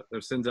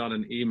out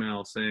an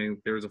email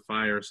saying there's a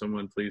fire,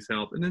 someone please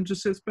help, and then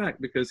just sits back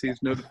because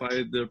he's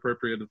notified the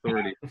appropriate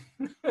authority.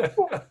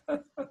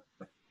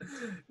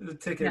 The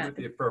ticket with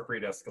the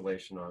appropriate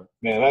escalation on it.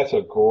 Man, that's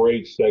a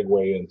great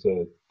segue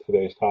into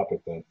today's topic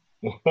then.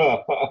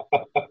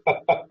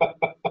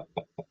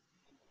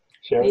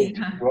 Sherri,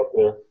 you're up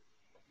there.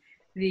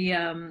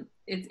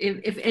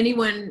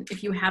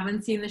 If you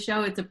haven't seen the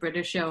show, it's a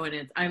British show,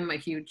 and I'm a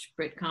huge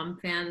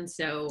Britcom fan.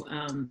 So,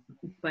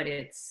 but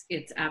it's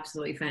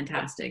absolutely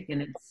fantastic,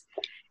 and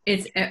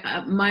it's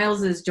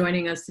Miles is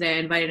joining us today. I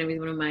invited him. He's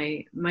one of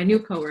my new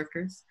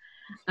coworkers,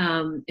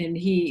 and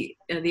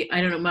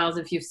I don't know, Miles,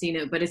 if you've seen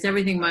it, but it's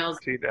everything Miles.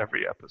 I've seen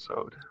every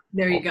episode.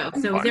 There you go.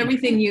 So it's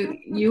everything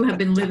you have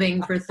been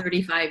living for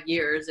 35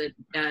 years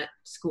at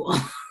school.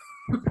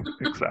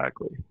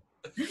 Exactly.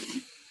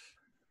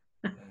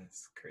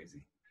 That's crazy.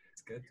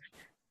 It's good.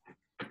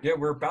 Yeah,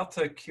 we're about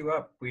to queue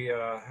up. We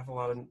have a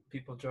lot of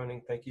people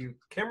joining. Thank you.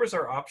 Cameras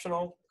are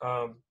optional.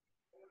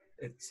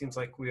 It seems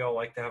like we all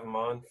like to have them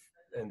on,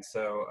 and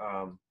so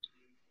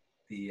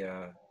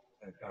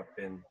I've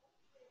been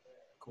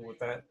cool with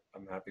that.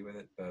 I'm happy with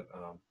it, but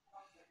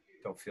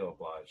don't feel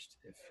obliged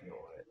if